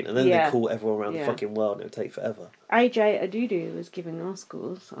the screen, and then Yeah. they'd call everyone around the Yeah. fucking world, and it would take forever. AJ Adudu was giving our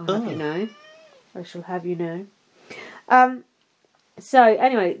scores. I'll have Oh. you know. I shall have you know. So,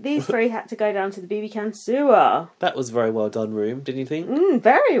 anyway, these three had to go down to the BB Can sewer. That was very well done, Room, didn't you think?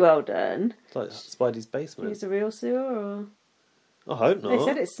 Very well done. It's like Spidey's basement. Is it a real sewer or... I hope not. They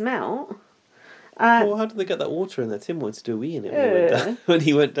said it smelt. Well, how did they get that water in there? Tim wanted to do a wee in it when he went down. When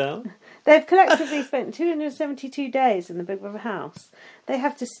he went down. They've collectively spent 272 days in the Big Brother house. They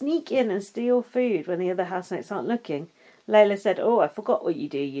have to sneak in and steal food when the other housemates aren't looking. Layla said, "Oh, I forgot what you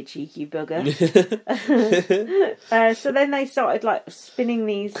do, you cheeky bugger." So then they started like spinning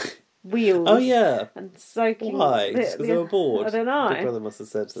these wheels. Oh yeah. And soaking. Why? Just because they were bored? I don't know. Big Brother must have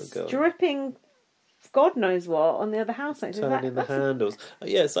said to the girl. Dripping God knows what on the other housemates. Turning the handles. Oh,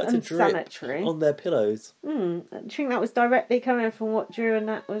 yeah, it's like to drip unsanitary. on their pillows. Do you think that was directly coming from what Drew and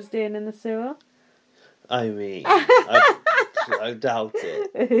Nat was doing in the sewer? I mean, I doubt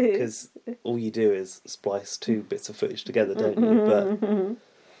it. Because all you do is splice two bits of footage together, don't you?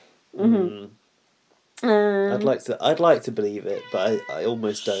 But I'd like to believe it, but I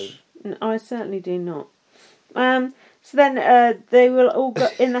almost don't. I certainly do not. So then they were all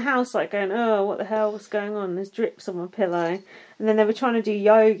in the house like going, oh, what the hell, what's going on? There's drips on my pillow. And then they were trying to do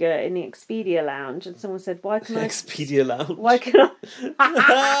yoga in the Expedia Lounge, and someone said, why can I... Expedia Lounge? Why can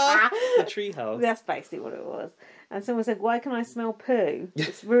I... The treehouse. That's basically what it was. And someone said, why can I smell poo?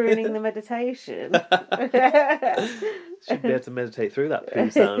 It's ruining the meditation. Should be able to meditate through that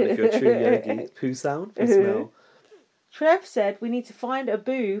poo sound if you're a true yogi. Poo sound? For smell. Trev said, we need to find a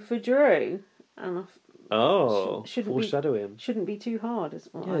boo for Drew. And foreshadowing. Shouldn't be too hard. Is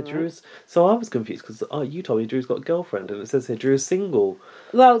what I wrote. Drew's... So I was confused because you told me Drew's got a girlfriend and it says here Drew's single.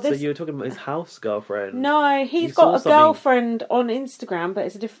 Well, So you were talking about his house girlfriend. No, he's got a girlfriend on Instagram,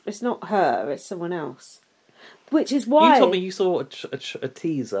 but it's not her, it's someone else. Which is why... You told me you saw a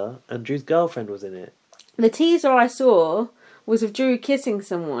teaser and Drew's girlfriend was in it. The teaser I saw was of Drew kissing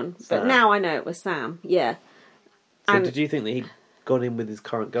someone, Sam. but now I know it was Sam, yeah. So And- did you think that he'd gone in with his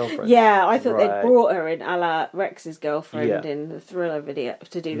current girlfriend? Yeah, I thought Right. they'd brought her in, a la Rex's girlfriend Yeah. in the Thriller video,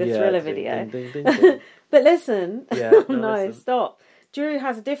 to do the Yeah, Thriller ding, video. ding, ding, ding, ding. But listen, Yeah, no, no, listen. stop. Drew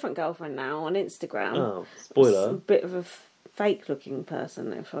has a different girlfriend now on Instagram. Oh, It's a spoiler. bit of a fake-looking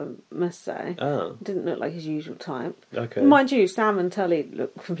person, if I must say. Oh, Didn't look like his usual type. okay. Mind you, Sam and Tully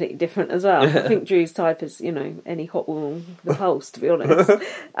look completely different as well. I think Drew's type is, any hot woman on the pulse, to be honest.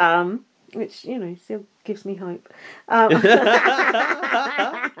 Which, still gives me hope.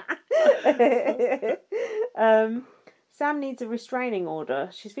 Sam needs a restraining order.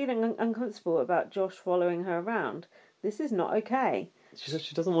 She's feeling uncomfortable about Josh following her around. This is not okay. She said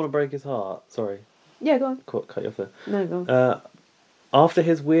she doesn't want to break his heart. Sorry, Yeah, go on. cut you off there. No, go on. After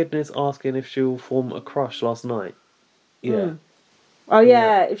his weirdness asking if she'll form a crush last night. Yeah. Oh,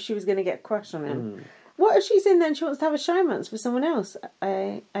 yeah, if she was going to get a crush on him. What if she's in there and she wants to have a showmance with someone else,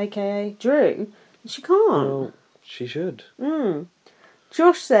 a.k.a. Drew? She can't. Well, she should.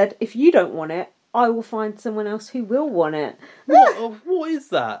 Josh said, if you don't want it, I will find someone else who will want it. What is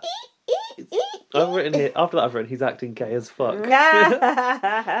that? I've written here. After that, I've written he's acting gay as fuck.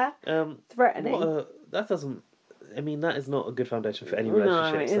 Threatening. That doesn't. I mean, that is not a good foundation for any No,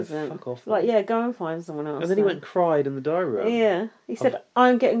 relationship. it so isn't. fuck off. Like, yeah, go and find someone else. And then he went and cried in the diary room. Yeah. He said,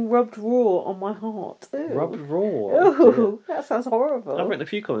 I'm getting rubbed raw on my heart. Ew. Rubbed raw. Ooh, that sounds horrible. I've written a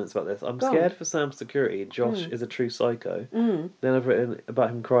few comments about this. I'm Go scared on. for Sam's security. Josh is a true psycho. Then I've written about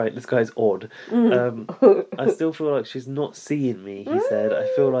him crying. This guy's odd. I still feel like she's not seeing me, he said. I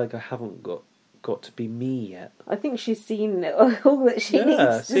feel like I haven't got to be me yet. I think she's seen all that she needs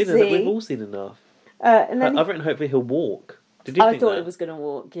to seen see. enough. We've all seen enough. And then I've written hopefully he'll walk. Did you I think thought that? it was going to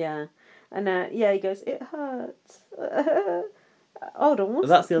walk, yeah. And he goes, it hurts. Hold on, what's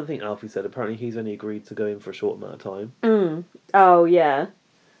That's the other thing Alfie said. Apparently he's only agreed to go in for a short amount of time. Oh, yeah.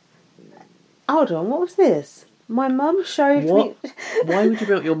 Hold on, what was this? My mum showed me... Why would you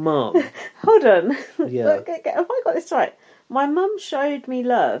bring up your mum? Hold on. Yeah. Look, have I got this right? My mum showed me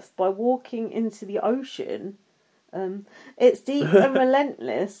love by walking into the ocean. It's deep and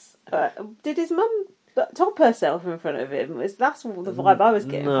relentless. Did his mum top herself in front of him? That's the vibe I was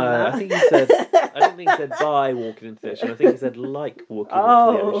getting from that. I think he said... I don't think he said by walking into the ocean. I think he said like walking into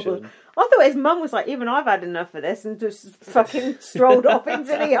the ocean. I thought his mum was like, even I've had enough of this, and just fucking strolled off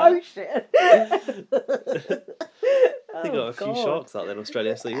into the ocean. I think got a few sharks out there in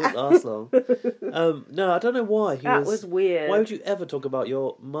Australia, so you won't last long. No, I don't know why. That was weird. Why would you ever talk about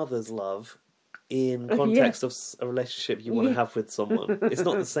your mother's love in context of a relationship you want to have with someone? It's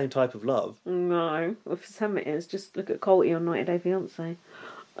not the same type of love. No, well, for some it is. Just look at Colty on 90 Day Fiancé.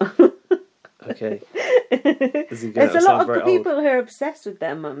 Okay. There's a lot of people who are obsessed with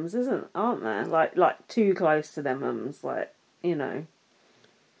their mums, aren't there? Like too close to their mums, like,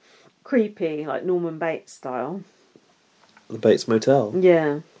 creepy, like Norman Bates style. The Bates Motel.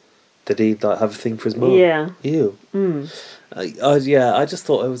 Yeah. Did he have a thing for his mum? Yeah. Ew. I just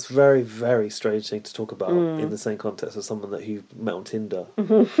thought it was very, very strange thing to talk about in the same context as someone that he met on Tinder.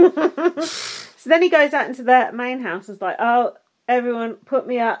 So then he goes out into the main house and is like, oh, everyone, put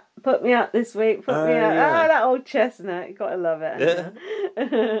me up this week, put me up. Yeah. Oh, that old chestnut, you gotta love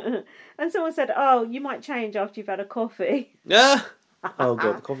it. And someone said, oh, you might change after you've had a coffee. Yeah. Oh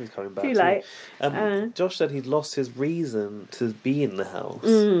god, the coffee's coming back. Too late. Josh said he'd lost his reason to be in the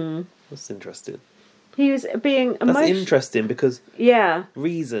house. That's interesting. He was being That's emotional. interesting because Yeah.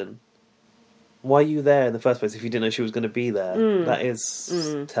 reason. Why are you there in the first place if you didn't know she was going to be there? That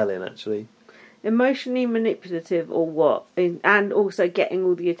is telling, actually. Emotionally manipulative or what? And also getting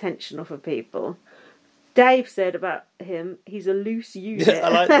all the attention off of people. Dave said about him, he's a loose unit. I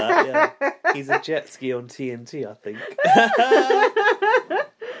like that, yeah. He's a jet ski on TNT, I think.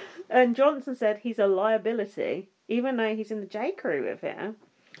 And Johnson said he's a liability, even though he's in the J Crew with him.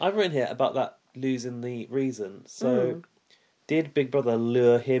 I've written here about that losing the reason. So, did Big Brother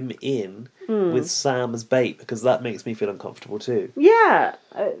lure him in with Sam as bait? Because that makes me feel uncomfortable too. Yeah,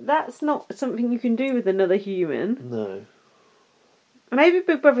 that's not something you can do with another human. No. Maybe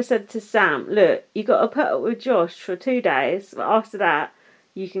Big Brother said to Sam, look, you got to put up with Josh for 2 days, but after that,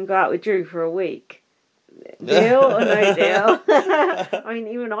 you can go out with Drew for a week. Deal or no deal? I mean,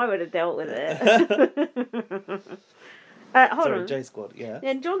 even I would have dealt with it. Hold on. J Squad, yeah.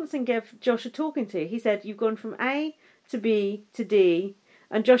 Then Johnson gave Josh a talking to. He said, you've gone from A to B to D.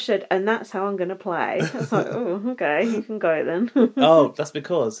 And Josh said, and that's how I'm going to play. I was like, oh, okay, you can go then. Oh, that's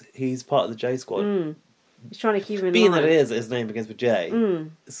because he's part of the J Squad. He's trying to keep him in Being line. that it is his name begins with J,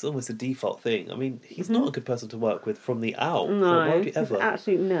 it's almost a default thing. I mean, he's not a good person to work with from the out. No, Why would you he's ever? an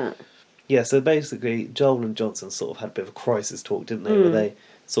absolute nut. Yeah, so basically, Joel and Johnson sort of had a bit of a crisis talk, didn't they? Where they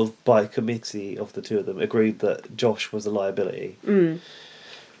sort of, by committee of the two of them, agreed that Josh was a liability.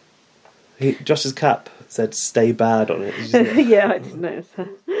 Josh's cap said "Stay bad" on it. Did you see that? Yeah, I didn't notice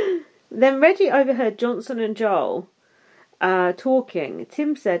that. Then Reggie overheard Johnson and Joel talking.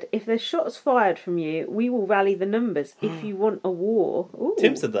 Tim said, if there's shots fired from you, we will rally the numbers if you want a war. Ooh,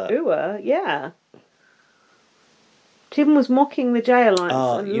 Tim said that? Yeah. Tim was mocking the J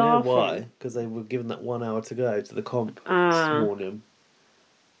Alliance and you know laughing. why? Because they were given that 1 hour to go to the comp this morning.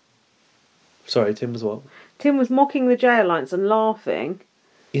 Sorry, Tim was what? Tim was mocking the J Alliance and laughing.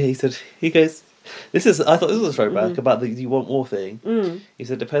 Yeah, he goes, I thought this was a throwback about the you want war thing. He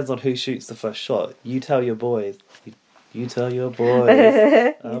said, depends on who shoots the first shot. You tell your boys. You tell your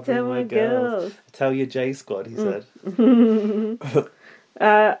boys. You tell my girls. Tell your J Squad, he said.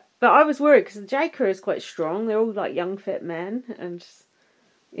 But I was worried because the J Crew is quite strong. They're all like young, fit men. And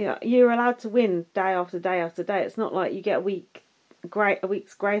you're allowed to win day after day after day. It's not like you get a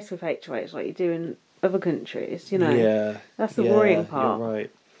week's grace with HOH like you do in other countries, Yeah. That's the worrying part. You're right.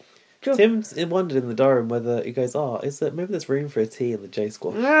 Tim's wondered in the diary whether he goes, maybe there's room for a T in the J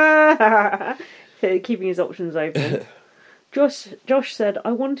Squad. Keeping his options open. Josh said,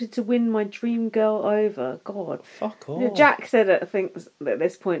 I wanted to win my dream girl over. God. Fuck off. Jack said at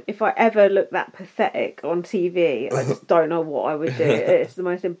this point, if I ever look that pathetic on TV, I just don't know what I would do. It's the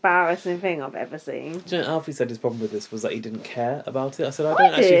most embarrassing thing I've ever seen. Do you know, Alfie said his problem with this was that he didn't care about it. I said, I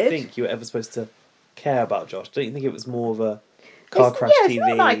don't actually think you were ever supposed to care about Josh. Don't you think it was more of a car crash TV? It's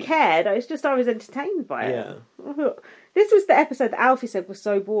not that I cared. It's just I was entertained by it. Yeah. This was the episode that Alfie said was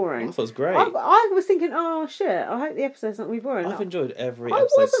so boring. I thought it was great. I was thinking, oh shit, I hope the episode's not going to be boring. I've enjoyed every I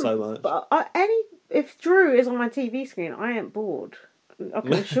episode wasn't, so much. But if Drew is on my TV screen, I ain't bored. I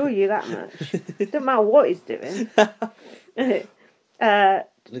can assure you that much. Doesn't matter what he's doing. They got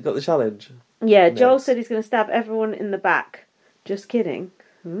the challenge. Yeah, Joel said he's going to stab everyone in the back. Just kidding.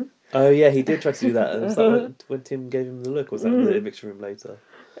 Oh yeah, he did try to do that. Was that when Tim gave him the look? Or was that in the eviction room later?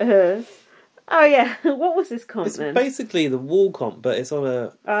 Oh yeah, what was this comp It's then? basically the wall comp, but it's on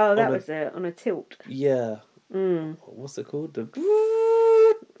a... Oh, that was it, on a tilt. Yeah. What's it called?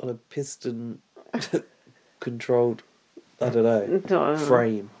 On a piston controlled, I don't know,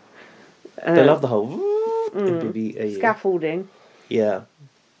 frame. They love the whole in BBAU. Scaffolding. Yeah.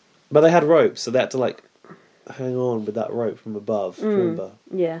 But they had ropes, so they had to like hang on with that rope from above. Remember?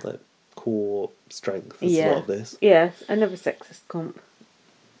 Yeah. Like core strength is a lot of this. Yeah, another sexist comp.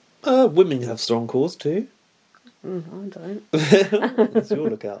 Women have strong cores too. I don't. That's your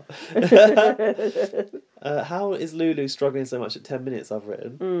lookout. How is Lulu struggling so much at 10 minutes, I've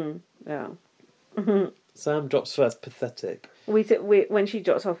written? Yeah. Sam drops first, pathetic. We when she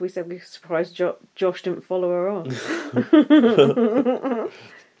dropped off, we said we were surprised Josh didn't follow her on.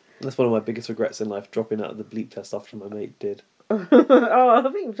 That's one of my biggest regrets in life, dropping out of the bleep test after my mate did. Oh, I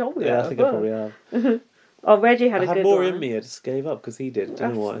think you told me that. Yeah, I think I probably have. Oh, Reggie had a good line. I had more in me, I just gave up because he did.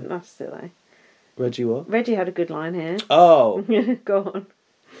 Don't know why. That's silly. Reggie what? Reggie had a good line here. Oh! Go on.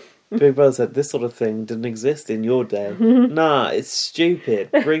 Big Brother said, this sort of thing didn't exist in your day. Nah, it's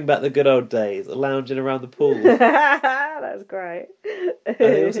stupid. Bring back the good old days, lounging around the pool. That's great. And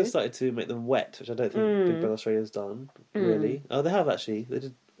they also started to make them wet, which I don't think Big Brother Australia's done, really. Oh, they have actually. They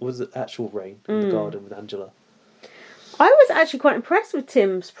did. Was it actual rain in the garden with Angela? I was actually quite impressed with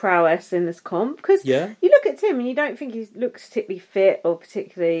Tim's prowess in this comp because Yeah. you look at Tim and you don't think he looks particularly fit or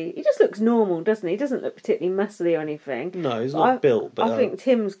particularly. He just looks normal, doesn't he? He doesn't look particularly muscly or anything. No, he's not built. But I think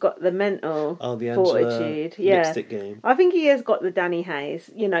Tim's got the mental the Angela fortitude. Yeah, lipstick game. I think he has got the Danny Hayes.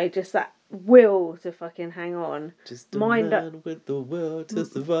 You know, just that will to fucking hang on. Just a man with the will to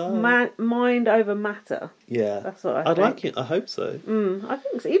survive. Mind over matter. Yeah, That's what I I'd think. like it. I hope so. I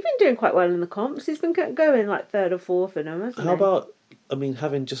think so. He's been doing quite well in the comps. He's been going like third or fourth in them, hasn't How he? about? I mean,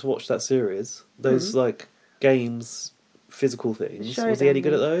 having just watched that series, those like games, physical things. Was he any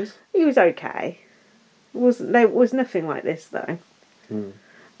good at those? He was okay. There was nothing like this though.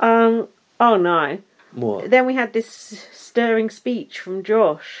 Oh no. What? Then we had this stirring speech from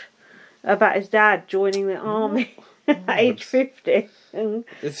Josh about his dad joining the army at age 50. And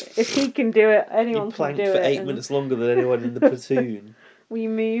if he can do it, He anyone can planked do for it. 8 And minutes longer than anyone in the platoon. were you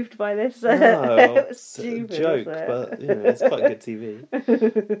moved by this? No, it was it's a stupid, joke, wasn't it? but it's quite good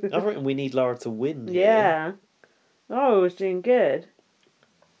TV. I reckon we need Lara to win. Here. Yeah. Oh, it was doing good.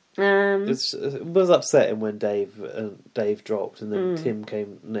 It was upsetting when Dave dropped and then Tim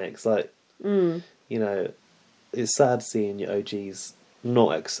came next. Like, you know, it's sad seeing your OGs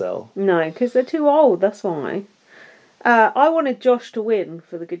not excel. No, because they're too old, that's why. I wanted Josh to win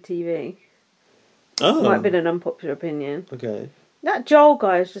for the good TV. Oh, Might have been an unpopular opinion. okay. That Joel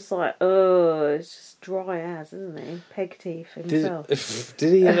guy is just like, it's just dry as, isn't he? Peg teeth himself.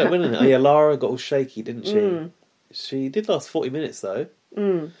 Did he end up winning it? Oh yeah, Lara got all shaky, didn't she? She did last 40 minutes though.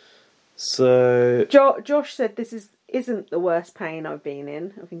 So Josh said this isn't the worst pain I've been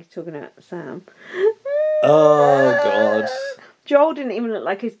in. I think he's talking about Sam. oh god. Joel didn't even look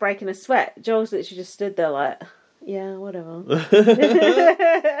like he's breaking a sweat. Joel's literally just stood there like, yeah, whatever.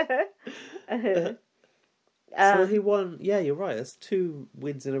 So he won. Yeah, you're right. That's 2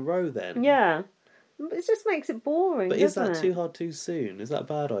 wins in a row then. Yeah. It just makes it boring, But is doesn't that it? too hard too soon? Is that a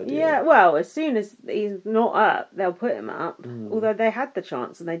bad idea? Yeah, well, as soon as he's not up, they'll put him up. Although they had the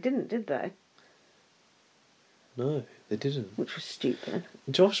chance and they didn't, did they? No, they didn't. Which was stupid.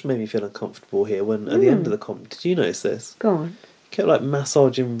 Josh made me feel uncomfortable here when at the end of the comp. Did you notice this? Go on. He kept like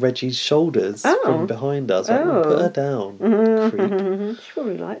massaging Reggie's shoulders from behind us. Like, Oh. put her down, creep. She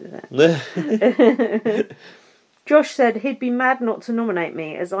probably liked that. Josh said he'd be mad not to nominate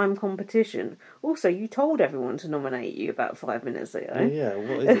me as I'm competition. Also, you told everyone to nominate you about 5 minutes ago. Yeah,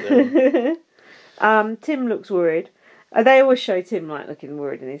 what is it then? Tim looks worried. They always show Tim like looking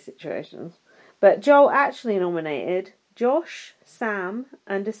worried in these situations. But Joel actually nominated Josh, Sam,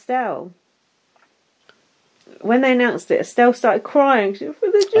 and Estelle. When they announced it, Estelle started crying. She said, for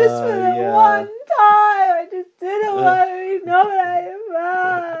the one time, I just didn't want to be nominated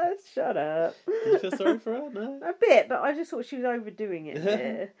first. Shut up. Did you feel sorry for her? No. A bit, but I just thought she was overdoing it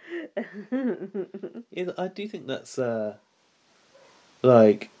here. Yeah, I do think that's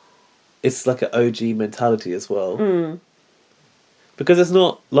like it's like an OG mentality as well. Because it's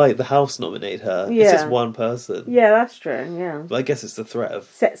not like the house nominated her. Yeah. It's just one person. Yeah, that's true, yeah. But I guess it's the threat of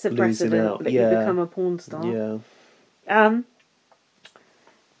Sets a losing precedent out. that Yeah. you become a porn star. Yeah.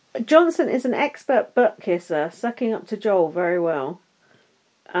 Johnson is an expert butt kisser, sucking up to Joel very well.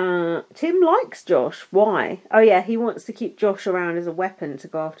 Tim likes Josh. Why? Oh yeah, he wants to keep Josh around as a weapon to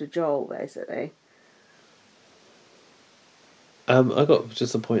go after Joel, basically. I got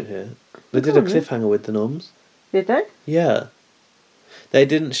just a point here. They did a cliffhanger with the noms. Did they? Yeah. They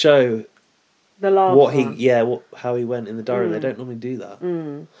didn't show The last one. how he went in the diary. They don't normally do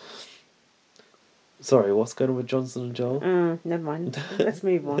that. Sorry, what's going on with Johnson and Joel? Never mind. Let's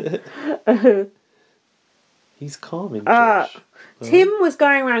move on. He's calming Josh. Tim was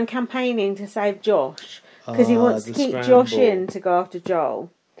going around campaigning to save Josh because he wants to the keep scramble. Josh in to go after Joel.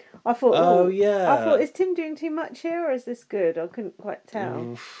 I thought, yeah. I thought, is Tim doing too much here or is this good? I couldn't quite tell.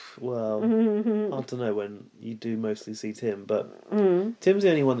 Oof, well, hard to know when you do mostly see Tim, but Tim's the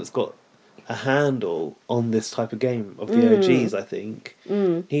only one that's got a handle on this type of game of the OGs, I think.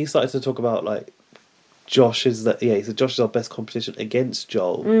 He started to talk about, like, Josh is he said Josh is our best competition against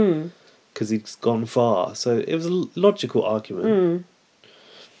Joel because he's gone far. So it was a logical argument.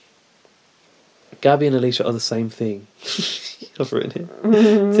 Gabby and Alicia are the same thing. I've written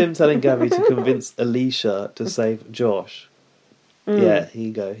it. Tim telling Gabby to convince Alicia to save Josh. Yeah, here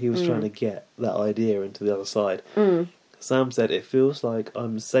you go. He was trying to get that idea into the other side. Sam said, it feels like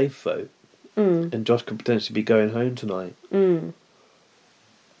I'm a safe vote and Josh could potentially be going home tonight. I can't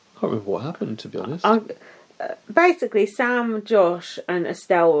remember what happened, to be honest. Basically, Sam, Josh and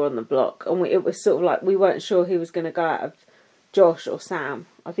Estelle were on the block and it was sort of like we weren't sure who was going to go out of Josh or Sam.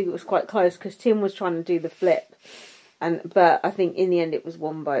 I think it was quite close because Tim was trying to do the flip. But I think in the end it was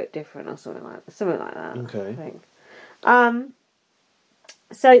one vote different or something like that. Okay. I think.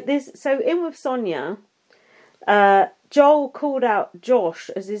 So in with Sonia, Joel called out Josh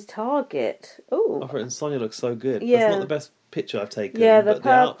as his target. Oh, I've written Sonia looks so good. Yeah. That's not the best picture I've taken. yeah, the but the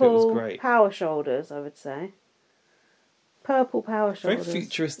outfit was purple great. power shoulders, I would say. Purple power Very shoulders.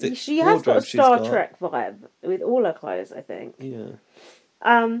 futuristic. She has got a wardrobe she's Star got. Trek vibe with all her clothes, I think. Yeah.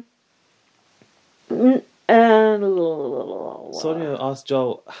 Sonia asked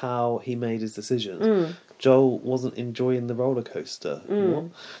Joel how he made his decisions. Joel wasn't enjoying the roller coaster.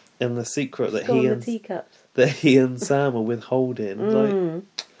 What? And the secret that he and Sam were withholding. Like,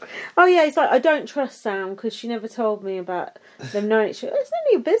 Oh yeah, it's like, I don't trust Sam because she never told me about them knowing each other. It's none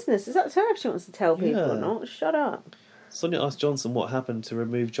of your business. It's up to her if she wants to tell people or Yeah. not. Shut up. Sonia asked Johnson what happened to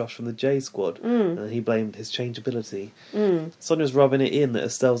remove Josh from the J Squad, and he blamed his changeability. Sonia's rubbing it in that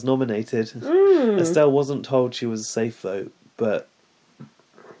Estelle's nominated. Estelle wasn't told she was a safe vote, but...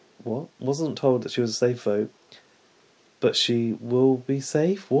 What? Wasn't told that she was a safe vote, but she will be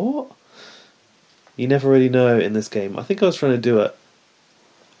safe? What? You never really know in this game. I think I was trying to do it.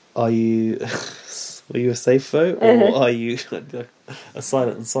 Are you... Were you a safe vote? Or are you a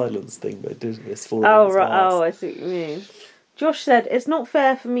silence thing, but it didn't miss falling Oh, in its right. glass. Oh, I see what you mean. Josh said, it's not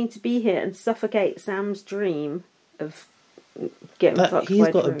fair for me to be here and suffocate Sam's dream of getting fucked He's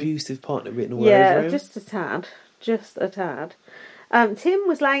by got Drew. abusive partner written all over him. Just a tad. Just a tad. Tim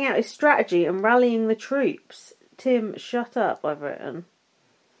was laying out his strategy and rallying the troops. Tim, shut up, I've written.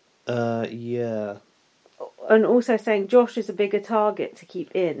 Yeah. And also saying Josh is a bigger target to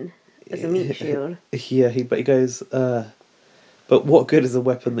keep in as a meat shield. Yeah, but he goes, but what good is a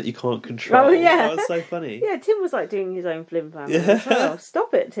weapon that you can't control? Oh, yeah. That was so funny. Yeah, Tim was like doing his own flim flam. Yeah. Oh,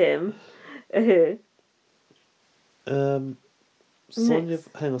 stop it, Tim.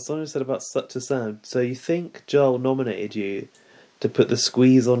 Sonia said about to Sam, so you think Joel nominated you to put the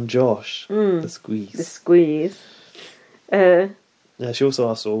squeeze on Josh? The squeeze. The squeeze. Yeah, she also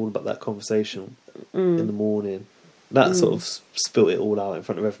asked her all about that conversation in the morning. That sort of spilt it all out in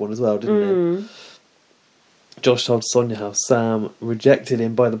front of everyone as well, didn't it? Josh told Sonia how Sam rejected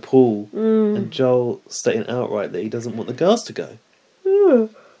him by the pool, and Joel stating outright that he doesn't want the girls to go.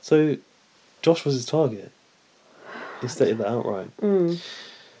 So, Josh was his target. He stated that outright. In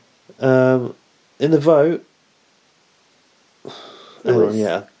the vote,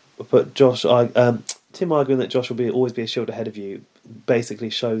 but Tim arguing that Josh will always be a shield ahead of you basically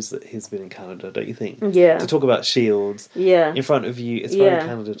shows that he's been in Canada, don't you think? Yeah. To talk about shields in front of you, it's very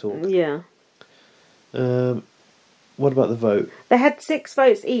Canada talk. Yeah. What about the vote? They had 6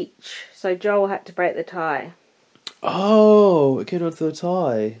 votes each, so Joel had to break the tie. Oh, it came down to the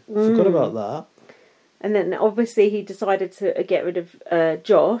tie. Forgot about that. And then obviously he decided to get rid of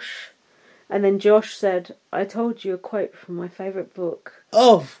Josh. And then Josh said, I told you a quote from my favourite book.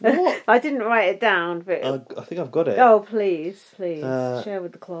 Oh, what? I didn't write it down, but... I think I've got it. Oh, please. Share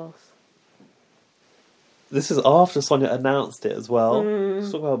with the class. This is after Sonia announced it as well.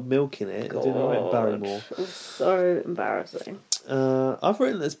 Let's talk about milking it. I didn't know it Barrymore. It was so embarrassing. I've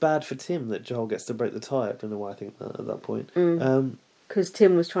written that it's bad for Tim that Joel gets to break the tie. I don't know why I think that at that point. Because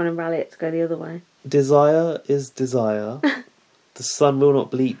Tim was trying to rally it to go the other way. Desire is desire. The sun will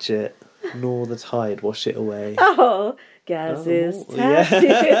not bleach it, nor the tide wash it away. Oh, Gaz's tattoo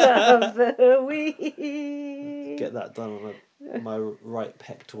of the week. Get that done on my right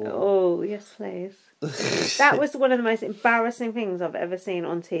pectoral. Oh, yes, please. That was one of the most embarrassing things I've ever seen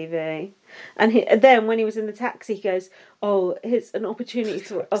on TV. And then when he was in the taxi, he goes, oh, it's an opportunity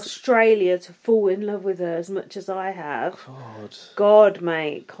for Australia to fall in love with her as much as I have. God,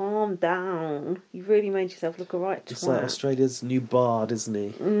 mate, calm down. You really made yourself look a right twat. It's like Australia's new bard, isn't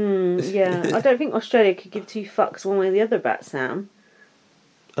he? Yeah, I don't think Australia could give 2 fucks one way or the other about Sam.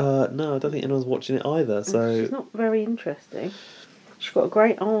 No, I don't think anyone's watching it either, so... It's not very interesting. She's got a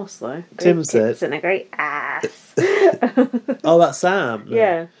great arse, though. Tim said... And a great ass. Oh, that's Sam? No.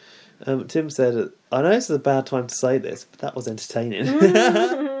 Yeah. Tim said, I know this is a bad time to say this, but that was entertaining.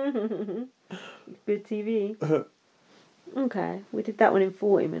 Good TV. Okay, we did that one in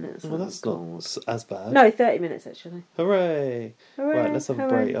 40 minutes. Well, that's not as bad. No, 30 minutes, actually. Hooray! Right, let's have a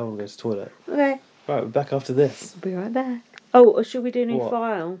break. I want to go to the toilet. Okay. Right, we're back after this. We'll be right back. Oh, or should we do a new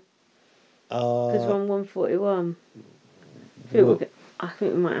file? Because we're on 141. I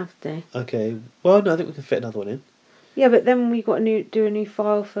think we might have to. Okay. Well, no, I think we can fit another one in. Yeah, but then we got to do a new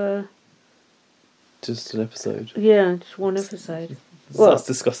file for... Just an episode. Yeah, just one episode. That's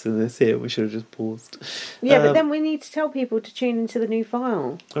discussing this here. We should have just paused. Yeah, but then we need to tell people to tune into the new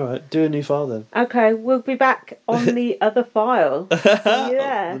file. Alright, do a new file then. Okay, we'll be back on the other file. See you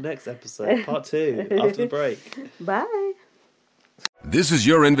there. The next episode, part 2, after the break. Bye. This is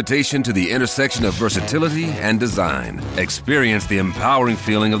your invitation to the intersection of versatility and design. Experience the empowering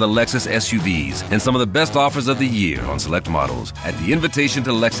feeling of the Lexus SUVs and some of the best offers of the year on select models at the Invitation to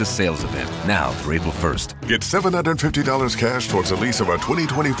Lexus sales event, now through April 1st. Get $750 cash towards the lease of a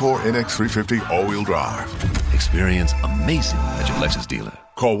 2024 NX350 all-wheel drive. Experience amazing at your Lexus dealer.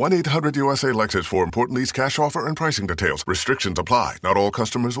 Call 1-800-USA-LEXUS for important lease cash offer and pricing details. Restrictions apply. Not all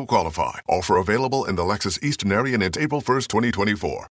customers will qualify. Offer available in the Lexus Eastern area and it's April 1st, 2024.